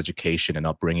child's education and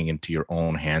upbringing into your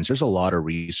own hands, there's a lot of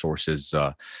resources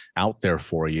out there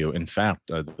for you. In fact,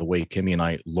 the way Kimmi and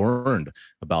I learned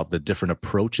about the different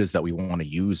approaches that we want to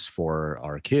use for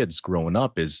our kids growing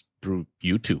up is through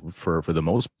YouTube for the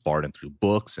most part, and through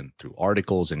books and through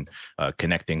articles, and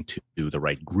connecting to the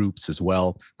right groups as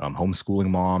well, homeschooling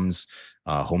moms,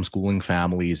 homeschooling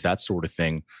families, that sort of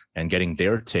thing, and getting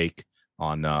their take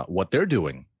on what they're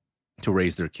doing to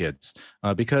raise their kids,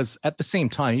 because at the same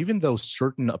time, even though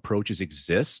certain approaches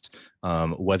exist,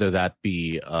 whether that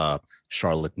be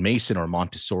Charlotte Mason or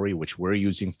Montessori, which we're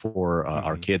using for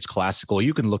our kids, classical,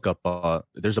 you can look up,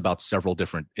 there's about several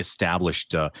different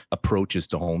established approaches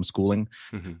to homeschooling.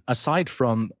 Aside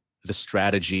from the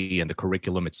strategy and the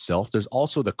curriculum itself, there's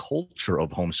also the culture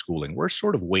of homeschooling. We're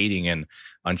sort of wading in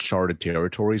uncharted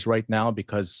territories right now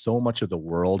because so much of the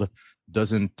world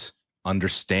doesn't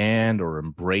understand or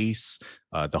embrace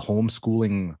the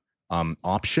homeschooling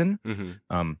option.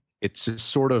 It's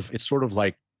sort of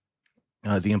like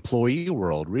the employee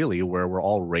world, really, where we're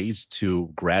all raised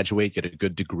to graduate, get a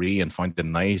good degree, and find a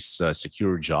nice,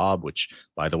 secure job, which,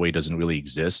 by the way, doesn't really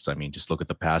exist. I mean, just look at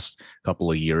the past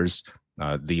couple of years,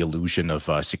 the illusion of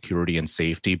security and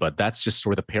safety. But that's just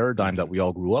sort of the paradigm that we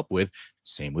all grew up with.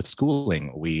 Same with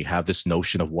schooling. We have this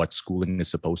notion of what schooling is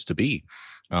supposed to be.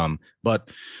 But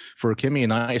for Kimmi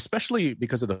and I, especially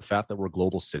because of the fact that we're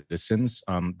global citizens,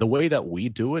 the way that we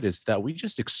do it is that we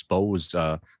just expose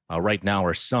right now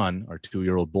our son, our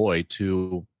 2-year-old boy,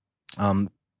 to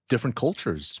different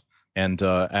cultures. And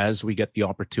as we get the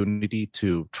opportunity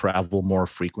to travel more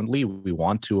frequently, we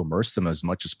want to immerse them as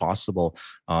much as possible,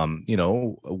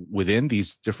 within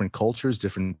these different cultures,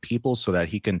 different people, so that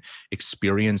he can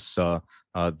experience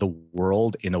the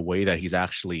world in a way that he's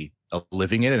actually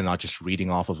living it and not just reading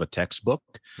off of a textbook.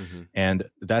 And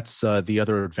that's the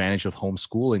other advantage of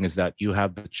homeschooling, is that you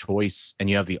have the choice and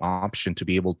you have the option to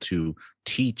be able to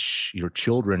teach your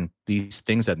children these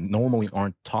things that normally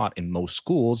aren't taught in most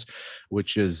schools,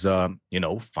 which is,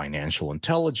 financial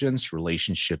intelligence,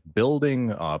 relationship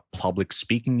building, public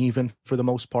speaking, even for the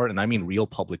most part. And I mean real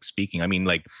public speaking. I mean,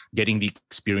 like getting the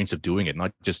experience of doing it,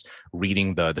 not just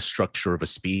reading the structure of a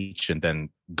speech and then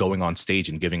going on stage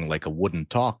and giving like a wooden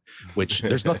talk, which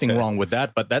there's nothing wrong with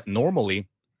that. But that normally,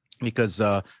 because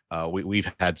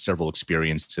we've had several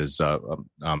experiences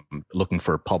looking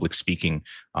for public speaking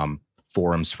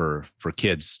forums for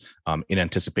kids in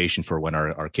anticipation for when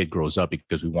our kid grows up,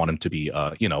 because we want him to be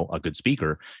a good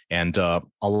speaker. And a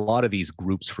lot of these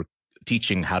groups for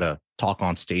teaching how to talk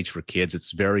on stage for kids,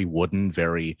 it's very wooden,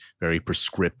 very, very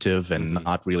prescriptive, and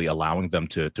not really allowing them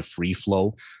to free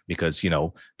flow, because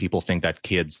people think that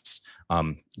kids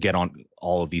get on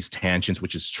all of these tangents,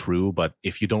 which is true. But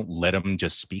if you don't let them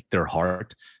just speak their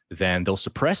heart, then they'll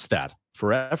suppress that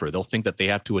forever. They'll think that they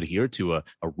have to adhere to a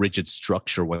rigid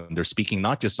structure when they're speaking,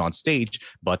 not just on stage,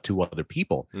 but to other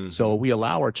people. So we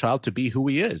allow our child to be who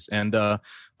he is. And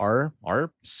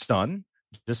our son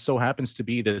just so happens to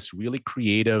be this really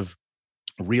creative,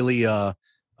 really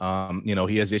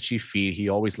he has itchy feet. He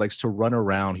always likes to run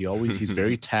around. He's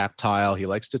very tactile. He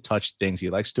likes to touch things. He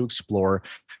likes to explore.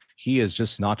 He is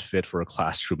just not fit for a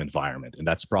classroom environment. And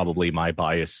that's probably my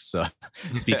bias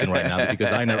speaking right now,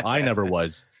 because I never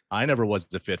was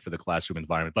the fit for the classroom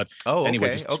environment. But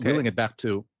reeling it back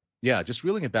to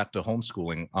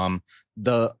homeschooling.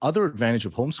 The other advantage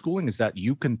of homeschooling is that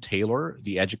you can tailor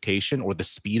the education or the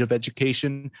speed of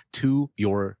education to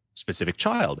your specific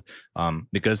child,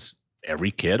 because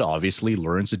every kid obviously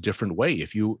learns a different way.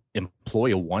 If you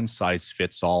employ a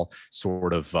one-size-fits-all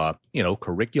sort of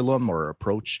curriculum or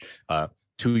approach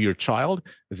to your child,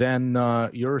 then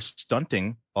you're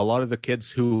stunting a lot of the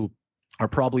kids who are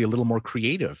probably a little more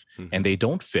creative and they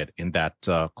don't fit in that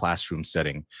classroom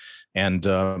setting. And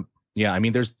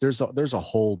there's a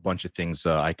whole bunch of things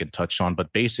I could touch on,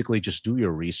 but basically just do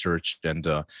your research. And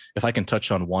if I can touch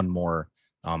on one more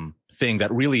thing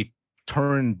that really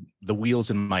turned the wheels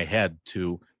in my head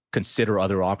to consider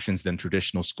other options than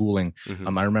traditional schooling.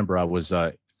 I remember I was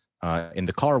in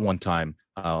the car one time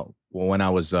when I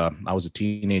was a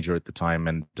teenager at the time,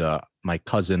 and my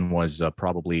cousin was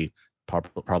probably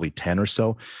 10 or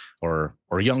so, or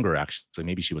younger, actually.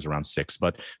 Maybe she was around 6.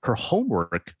 But her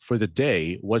homework for the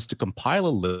day was to compile a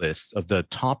list of the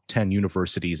top 10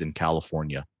 universities in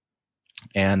California.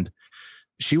 And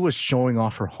she was showing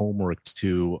off her homework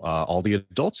to all the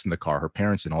adults in the car, her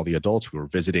parents and all the adults who were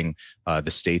visiting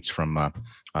the States from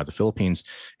the Philippines.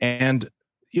 And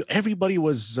everybody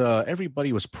was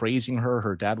praising her.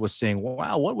 Her dad was saying,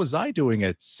 wow, what was I doing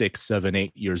at 6, 7,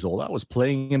 8 years old? I was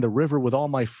playing in the river with all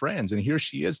my friends. And here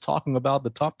she is talking about the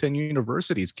top 10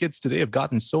 universities. Kids today have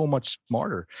gotten so much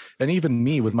smarter. And even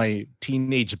me, with my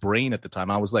teenage brain at the time,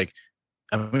 I was like,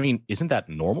 I mean, isn't that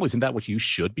normal? Isn't that what you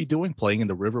should be doing? Playing in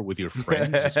the river with your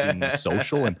friends, just being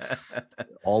social and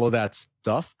all of that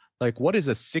stuff. Like, what is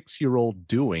a 6-year-old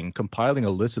doing compiling a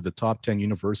list of the top 10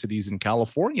 universities in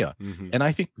California? And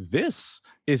I think this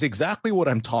is exactly what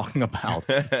I'm talking about.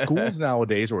 Schools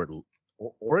nowadays, or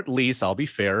at least, I'll be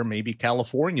fair, maybe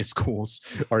California schools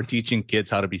are teaching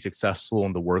kids how to be successful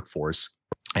in the workforce.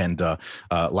 And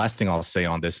last thing I'll say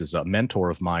on this is a mentor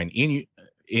of mine in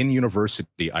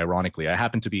university. Ironically, I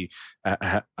happen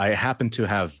to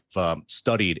have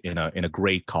studied in a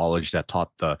great college that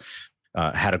taught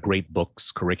had a great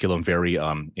books curriculum. Very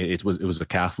it was a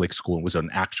Catholic school. It was an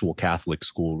actual Catholic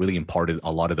school. Really imparted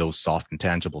a lot of those soft and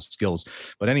tangible skills.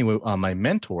 But anyway, my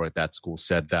mentor at that school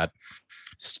said that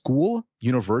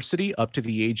university up to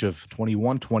the age of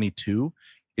 21, 22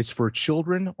 is for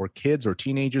children or kids or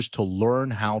teenagers to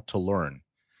learn how to learn.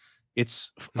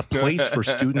 It's a place for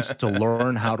students to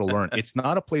learn how to learn. It's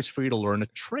not a place for you to learn a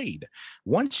trade.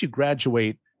 Once you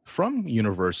graduate from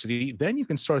university, then you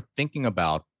can start thinking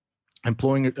about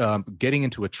employing, getting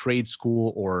into a trade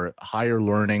school or higher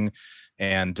learning,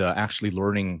 and actually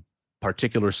learning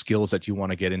particular skills that you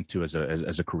want to get into as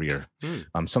a career,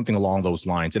 something along those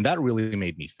lines. And that really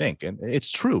made me think. And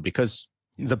it's true, because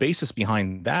the basis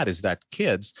behind that is that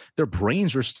kids, their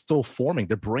brains are still forming.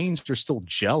 Their brains are still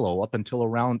jello up until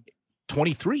around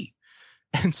 23.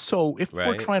 And so if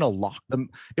we're trying to lock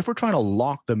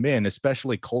them in,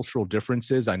 especially cultural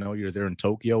differences, I know you're there in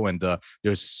Tokyo, and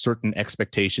there's certain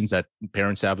expectations that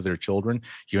parents have of their children.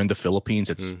 Here in the Philippines,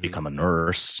 it's become a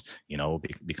nurse,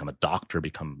 become a doctor,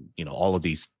 become, all of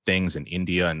these things. In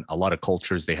India and a lot of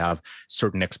cultures, they have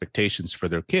certain expectations for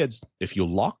their kids. If you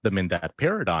lock them in that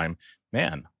paradigm,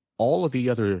 man, all of the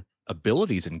other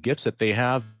abilities and gifts that they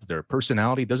have, their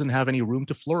personality doesn't have any room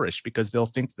to flourish, because they'll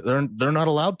think that they're not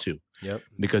allowed to,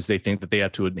 because they think that they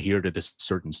have to adhere to this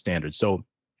certain standard. So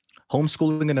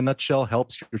homeschooling in a nutshell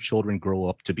helps your children grow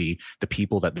up to be the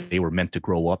people that they were meant to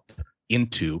grow up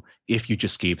into, if you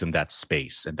just gave them that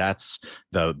space. And that's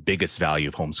the biggest value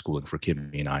of homeschooling for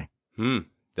Kimmi and I.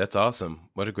 That's awesome.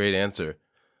 What a great answer.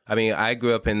 I mean, I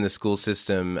grew up in the school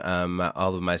system,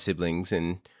 all of my siblings,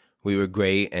 and we were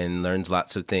great and learned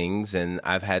lots of things. And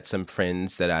I've had some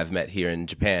friends that I've met here in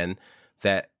Japan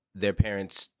that their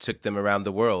parents took them around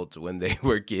the world when they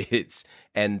were kids,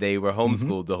 and they were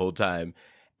homeschooled the whole time.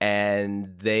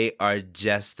 And they are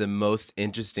just the most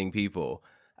interesting people.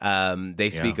 They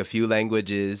speak a few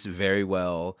languages very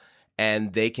well,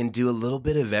 and they can do a little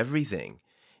bit of everything.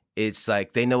 It's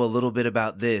like they know a little bit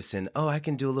about this, and I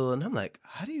can do a little. And I'm like,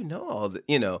 how do you know all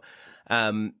that?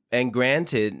 And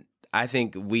granted, I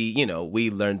think we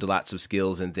learned lots of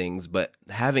skills and things, but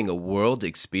having a world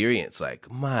experience, like,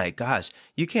 my gosh,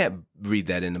 you can't read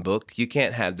that in a book. You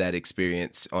can't have that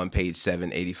experience on page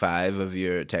 785 of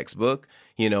your textbook,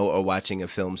 or watching a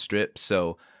film strip.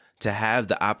 So to have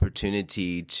the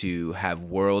opportunity to have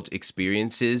world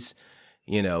experiences,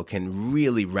 can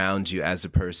really round you as a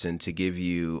person, to give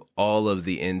you all of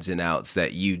the ins and outs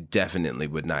that you definitely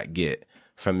would not get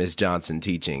from Ms. Johnson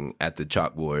teaching at the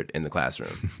chalkboard in the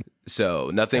classroom.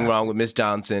 So nothing wrong with Ms.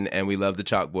 Johnson, and we love the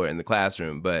chalkboard in the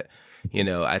classroom. But,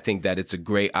 I think that it's a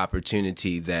great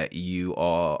opportunity that you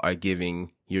all are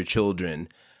giving your children.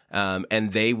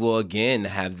 And they will, again,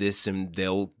 have this, and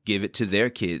they'll give it to their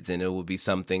kids, and it will be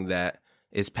something that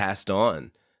is passed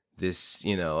on. This,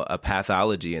 a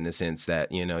pathology, in a sense,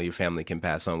 that, your family can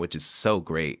pass on, which is so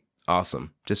great.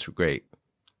 Awesome. Just great.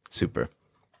 Super.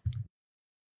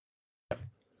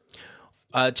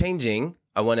 Changing,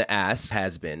 I want to ask,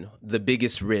 has been the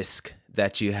biggest risk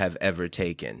that you have ever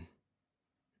taken?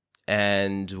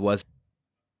 And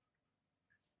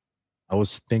I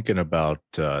was thinking about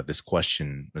this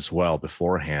question as well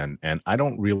beforehand, and I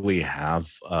don't really have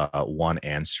one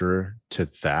answer to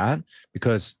that,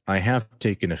 because I have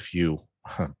taken a few,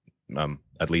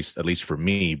 at least for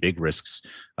me, big risks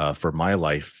for my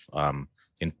life,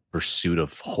 in pursuit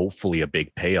of hopefully a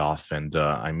big payoff. And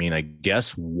I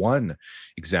guess one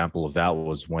example of that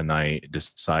was when I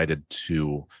decided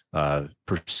to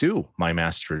pursue my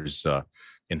master's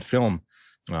in film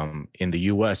in the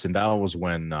US. And that was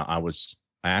when I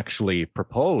actually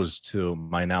proposed to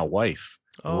my now wife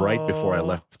right before I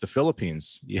left the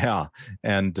Philippines. Yeah.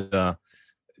 And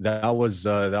that was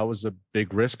a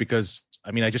big risk, because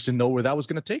I just didn't know where that was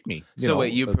going to take me.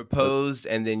 Wait, you proposed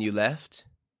and then you left?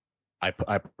 I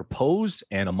proposed,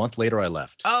 and a month later I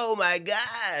left. Oh my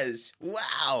gosh!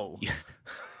 Wow.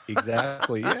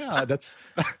 Exactly. Yeah, that's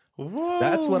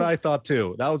what I thought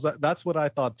too. That's what I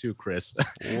thought too, Chris.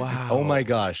 Wow. Oh my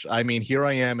gosh! Here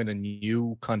I am in a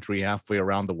new country, halfway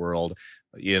around the world.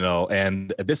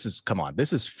 And this is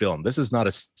film. This is not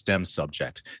a STEM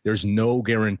subject. There's no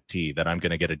guarantee that I'm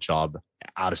going to get a job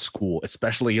out of school,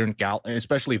 especially here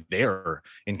especially there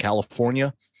in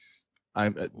California.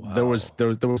 There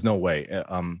was no way,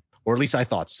 or at least I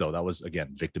thought so. That was, again,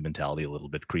 victim mentality a little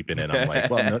bit creeping in. I'm like,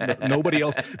 well, nobody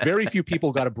else. Very few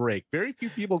people got a break.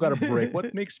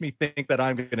 What makes me think that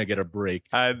I'm going to get a break?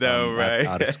 I know, right?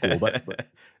 Out of school, but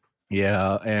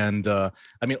Yeah, and I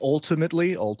mean,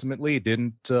 ultimately, it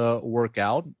didn't work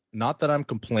out. Not that I'm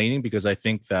complaining, because I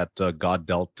think that God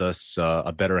dealt us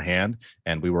a better hand,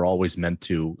 and we were always meant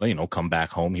to, come back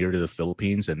home here to the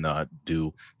Philippines and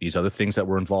do these other things that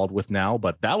we're involved with now.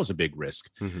 But that was a big risk.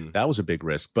 Mm-hmm. That was a big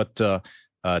risk. But to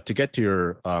get to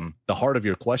your the heart of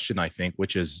your question, I think,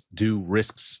 which is,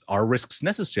 are risks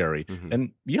necessary? Mm-hmm.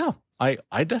 And yeah,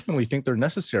 I definitely think they're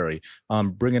necessary.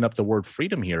 Bringing up the word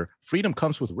freedom here, freedom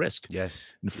comes with risk.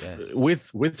 Yes.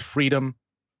 With freedom,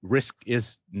 risk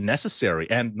is necessary,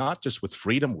 and not just with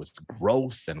freedom, with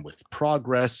growth and with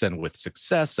progress and with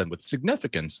success and with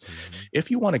significance. Mm-hmm. If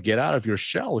you want to get out of your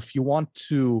shell, if you want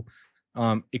to,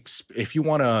 if you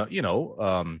want to,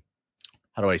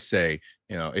 how do I say,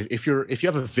 if you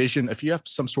have a vision, if you have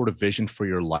some sort of vision for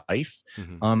your life,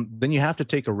 Mm-hmm. then you have to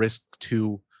take a risk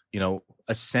to,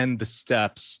 ascend the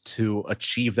steps to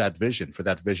achieve that vision, for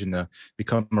that vision to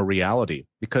become a reality,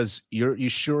 because you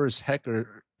sure as heck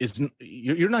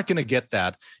you're not going to get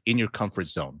that in your comfort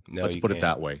zone. No, Let's put it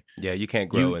that way. Yeah, you can't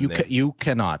grow in there. You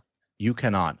cannot.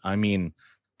 I mean,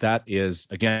 that is,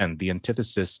 again, the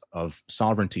antithesis of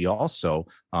sovereignty. Also,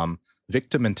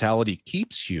 victim mentality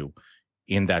keeps you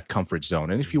in that comfort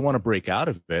zone. And if you want to break out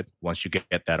of it, once you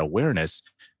get that awareness,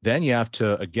 then you have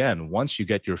to, again, once you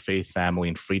get your faith, family,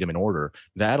 and freedom in order,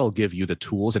 that'll give you the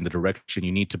tools and the direction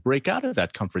you need to break out of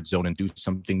that comfort zone and do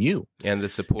something new. And the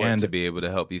support to be able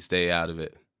to help you stay out of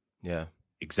it. Yeah.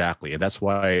 Exactly. And that's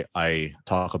why I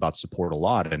talk about support a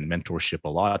lot and mentorship a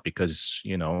lot, because,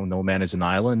 no man is an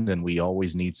island, and we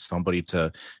always need somebody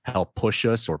to help push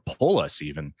us or pull us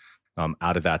even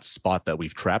out of that spot that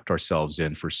we've trapped ourselves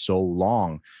in for so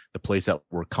long, the place that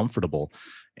we're comfortable.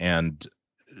 And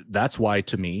that's why,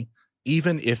 to me,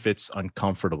 even if it's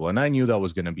uncomfortable, and I knew that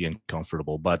was going to be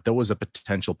uncomfortable, but there was a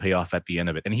potential payoff at the end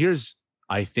of it. And here's,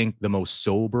 I think, the most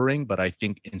sobering, but I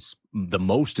think the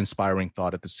most inspiring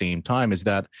thought at the same time, is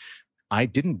that I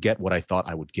didn't get what I thought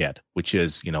I would get, which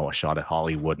is, a shot at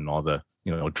Hollywood and all the,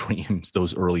 dreams,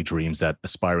 those early dreams that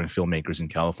aspiring filmmakers in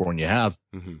California have.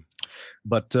 Mm-hmm.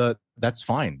 But that's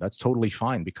fine. That's totally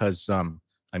fine, because,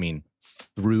 I mean,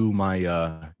 through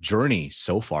my journey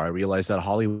so far, I realized that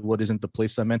Hollywood isn't the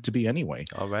place I'm meant to be anyway.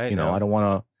 All right. I don't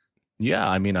want to. Yeah,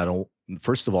 I mean,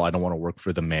 first of all, I don't want to work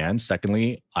for the man.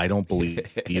 Secondly, I don't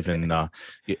believe in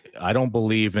I don't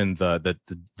believe in the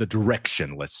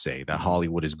direction, let's say, that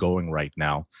Hollywood is going right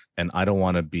now, and I don't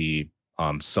want to be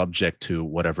subject to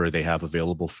whatever they have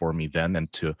available for me then,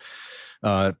 and to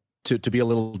be a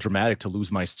little dramatic, to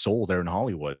lose my soul there in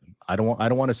Hollywood. I don't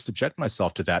want to subject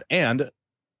myself to that. And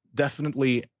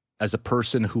definitely, as a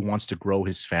person who wants to grow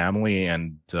his family,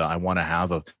 and I want to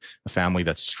have a family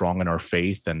that's strong in our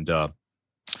faith, and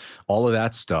all of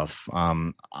that stuff,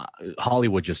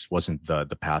 Hollywood just wasn't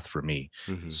the path for me.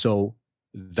 Mm-hmm. So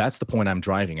that's the point I'm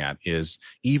driving at, is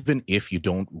even if you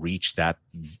don't reach that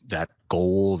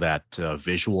goal, that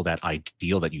visual, that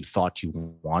ideal that you thought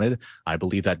you wanted, I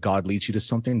believe that God leads you to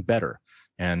something better.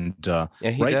 And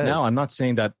right now, I'm not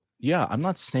saying that. Yeah, I'm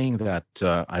not saying that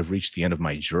I've reached the end of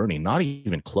my journey. Not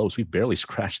even close. We've barely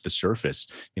scratched the surface.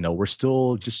 We're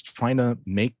still just trying to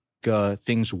make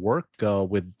things work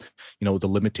with the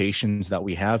limitations that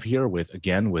we have here, with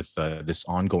this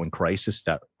ongoing crisis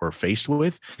that we're faced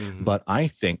with. Mm-hmm. But I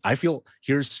feel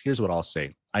here's what I'll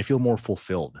say. I feel more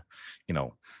fulfilled.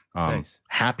 Nice.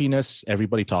 Happiness,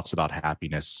 everybody talks about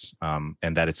happiness,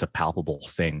 and that it's a palpable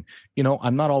thing.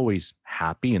 I'm not always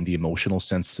happy in the emotional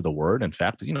sense of the word. In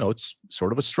fact, it's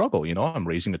sort of a struggle. I'm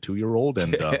raising a 2-year-old,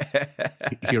 and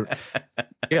here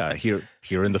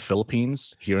in the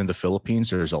Philippines,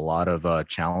 there's a lot of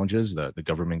challenges. The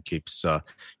government keeps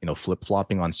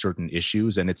flip-flopping on certain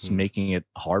issues, and it's making it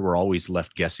hard. We're always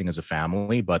left guessing as a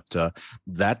family, but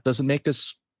that doesn't make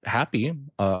us happy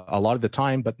a lot of the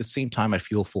time. But at the same time, I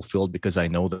feel fulfilled, because I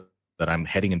know that I'm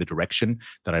heading in the direction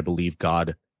that I believe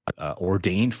God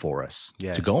ordained for us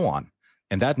to go on.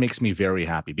 And that makes me very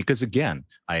happy, because again,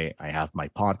 I have my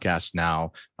podcast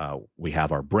now. We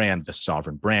have our brand, the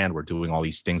Sovereign brand. We're doing all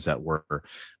these things that we're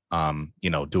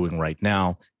doing right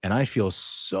now, and I feel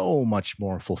so much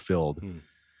more fulfilled.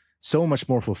 So much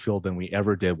more fulfilled than we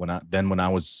ever did when I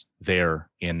was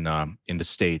there in the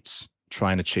States,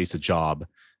 trying to chase a job.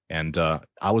 And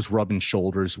I was rubbing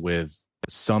shoulders with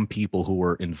some people who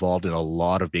were involved in a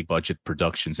lot of big budget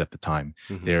productions at the time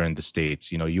there in the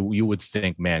States. You would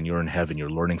think, man, you're in heaven, you're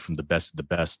learning from the best of the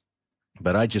best.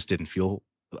 But I just didn't feel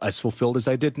as fulfilled as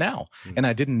I did now. And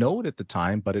I didn't know it at the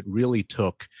time, but it really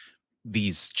took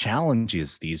these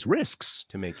challenges, these risks,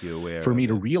 to make you aware, for me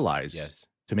to realize,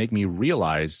 to make me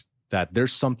realize that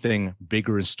there's something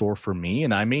bigger in store for me.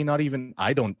 And I may not even,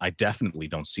 I definitely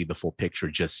don't see the full picture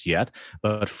just yet,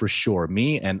 but for sure,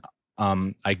 me and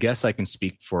I guess I can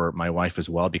speak for my wife as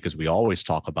well, because we always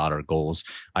talk about our goals.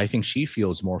 I think she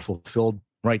feels more fulfilled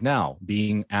right now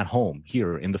being at home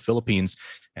here in the Philippines.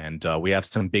 And we have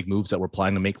some big moves that we're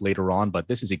planning to make later on, but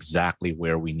this is exactly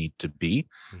where we need to be.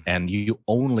 Mm-hmm. And you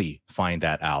only find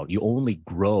that out. You only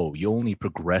grow. You only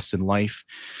progress in life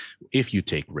if you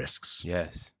take risks.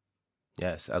 Yes.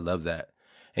 Yes. I love that.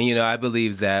 And, you know, I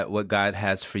believe that what God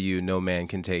has for you, no man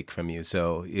can take from you.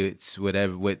 So it's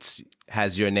whatever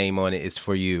has your name on it is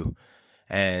for you.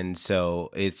 And so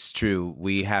it's true.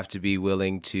 We have to be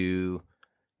willing to,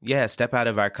 step out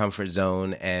of our comfort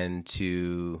zone and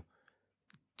to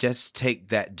just take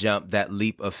that jump, that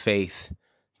leap of faith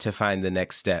to find the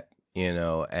next step, you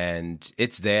know, and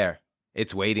it's there.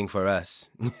 It's waiting for us.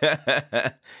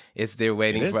 It's there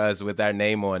waiting for us with our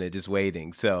name on it, just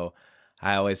waiting. So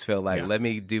I always feel like, let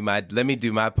me do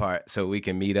my part so we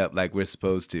can meet up like we're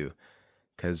supposed to,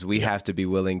 because we have to be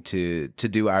willing to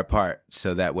do our part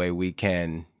so that way we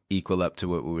can equal up to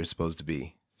what we were supposed to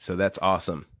be. So that's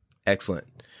awesome. Excellent.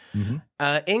 Mm-hmm.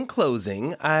 In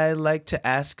closing, I like to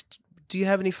ask, do you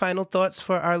have any final thoughts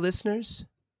for our listeners?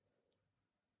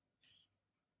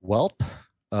 Well,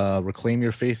 reclaim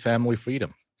your faith, family,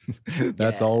 freedom.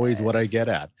 That's always what I get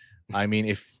at. I mean,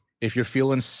 if you're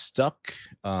feeling stuck,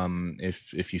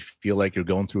 if you feel like you're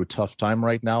going through a tough time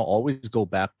right now, always go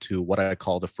back to what I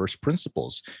call the first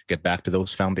principles. Get back to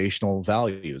those foundational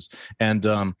values. And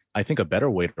I think a better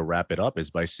way to wrap it up is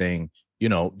by saying, you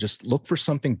know, just look for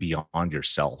something beyond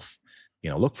yourself.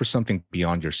 You know, look for something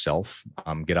beyond yourself.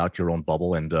 Get out your own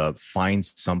bubble and find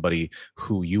somebody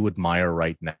who you admire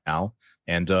right now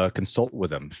and consult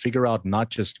with them. Figure out not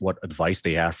just what advice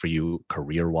they have for you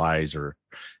career-wise or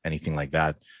anything like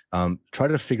that. Try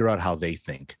to figure out how they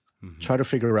think. Mm-hmm. Try to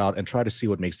figure out and try to see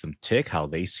what makes them tick, how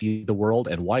they see the world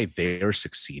and why they're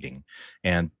succeeding.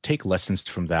 And take lessons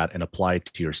from that and apply it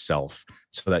to yourself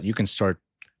so that you can start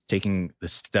taking the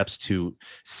steps to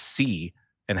see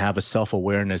and have a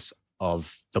self-awareness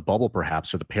of the bubble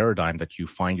perhaps, or the paradigm that you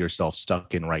find yourself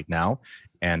stuck in right now.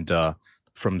 And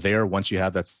from there, once you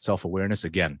have that self-awareness,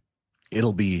 again,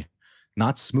 it'll be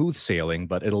not smooth sailing,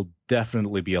 but it'll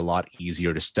definitely be a lot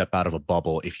easier to step out of a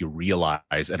bubble if you realize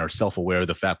and are self-aware of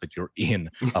the fact that you're in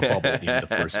a bubble in the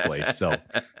first place. So,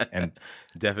 and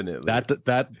definitely that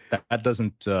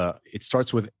doesn't,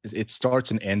 it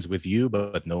starts and ends with you,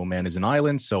 but no man is an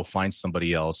island. So find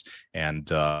somebody else and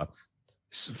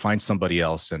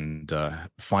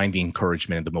find the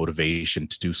encouragement and the motivation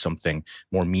to do something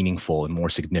more meaningful and more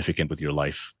significant with your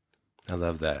life. I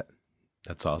love that.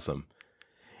 That's awesome.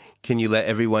 Can you let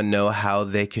everyone know how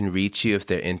they can reach you if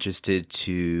they're interested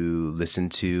to listen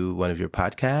to one of your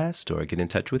podcasts or get in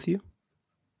touch with you?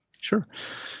 Sure.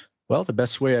 Well, the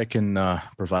best way I can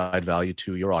provide value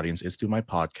to your audience is through my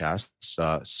podcast.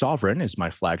 Sovereign is my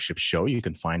flagship show. You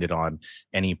can find it on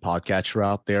any podcatcher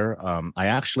out there. I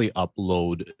actually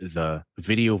upload the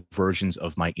video versions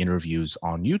of my interviews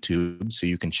on YouTube, so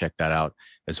you can check that out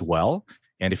as well.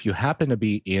 And if you happen to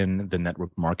be in the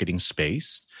network marketing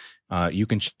space, you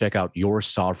can check out Your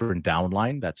Sovereign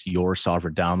Downline. That's Your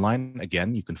Sovereign Downline.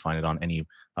 Again, you can find it on any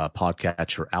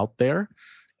podcatcher out there.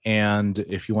 And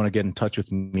if you want to get in touch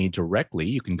with me directly,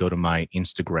 you can go to my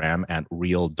Instagram at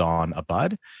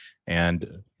RealDonAbad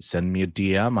and send me a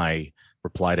DM. I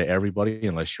reply to everybody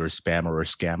unless you're a spammer or a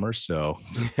scammer. So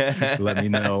let me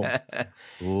know.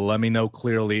 Let me know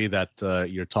clearly that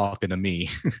you're talking to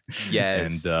me.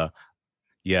 Yes. And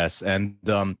yes. And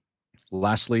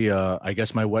lastly, I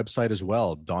guess my website as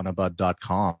well,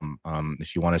 donabad.com.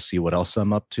 If you want to see what else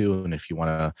I'm up to, and if you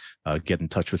want to get in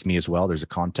touch with me as well, there's a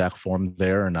contact form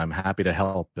there, and I'm happy to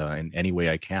help in any way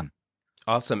I can.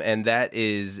 Awesome. And that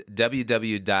is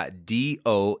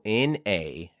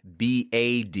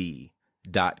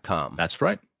www.donabad.com. That's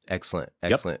right. Excellent.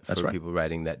 Excellent. Yep, for right. people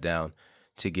writing that down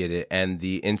to get it. And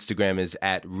the Instagram is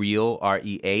at real,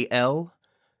 REAL,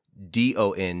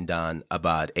 DON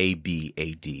Abad,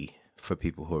 ABAD. For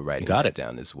people who are writing that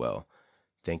down as well.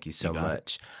 Thank you so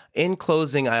much. In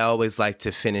closing, I always like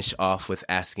to finish off with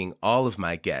asking all of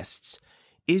my guests,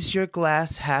 is your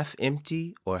glass half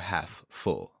empty or half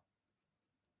full?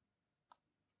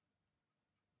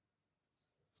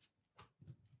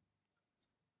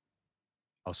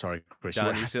 Oh, sorry, Chris.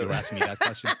 Don, you asked me that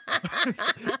question.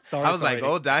 Sorry, I was like,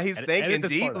 oh, Don, he's thinking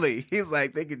deeply. He's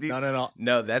like thinking deeply. No.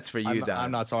 No, that's for you, Don.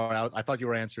 I'm not sorry. I thought you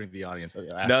were answering the audience.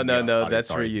 No,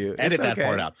 that's for you. Edit that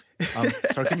part out.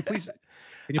 Sorry, can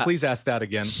you please ask that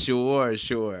again? Sure.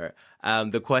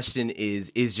 The question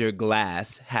is your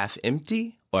glass half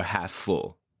empty or half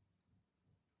full?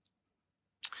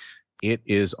 it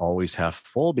is always half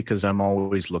full because I'm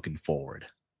always looking forward.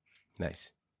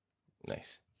 Nice.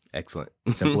 Excellent.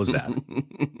 Simple as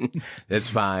that. That's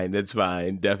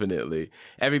fine. Definitely.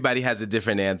 Everybody has a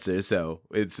different answer. So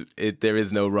there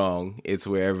is no wrong. It's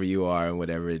wherever you are and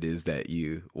whatever it is that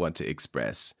you want to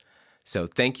express. So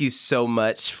thank you so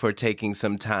much for taking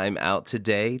some time out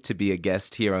today to be a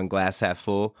guest here on Glass Half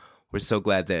Full. We're so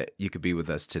glad that you could be with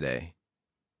us today.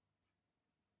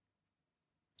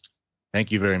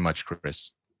 Thank you very much,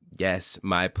 Chris. Yes,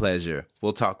 my pleasure.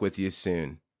 We'll talk with you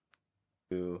soon.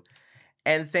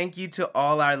 And thank you to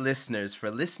all our listeners for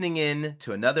listening in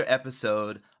to another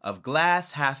episode of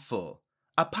Glass Half Full,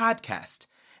 a podcast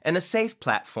and a safe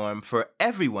platform for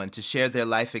everyone to share their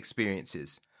life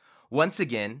experiences. Once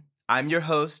again, I'm your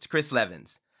host, Chris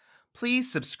Levens.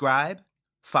 Please subscribe,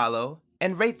 follow,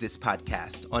 and rate this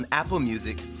podcast on Apple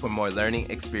Music for more learning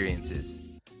experiences.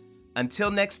 Until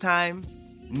next time,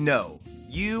 know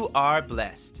you are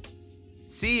blessed.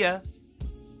 See ya!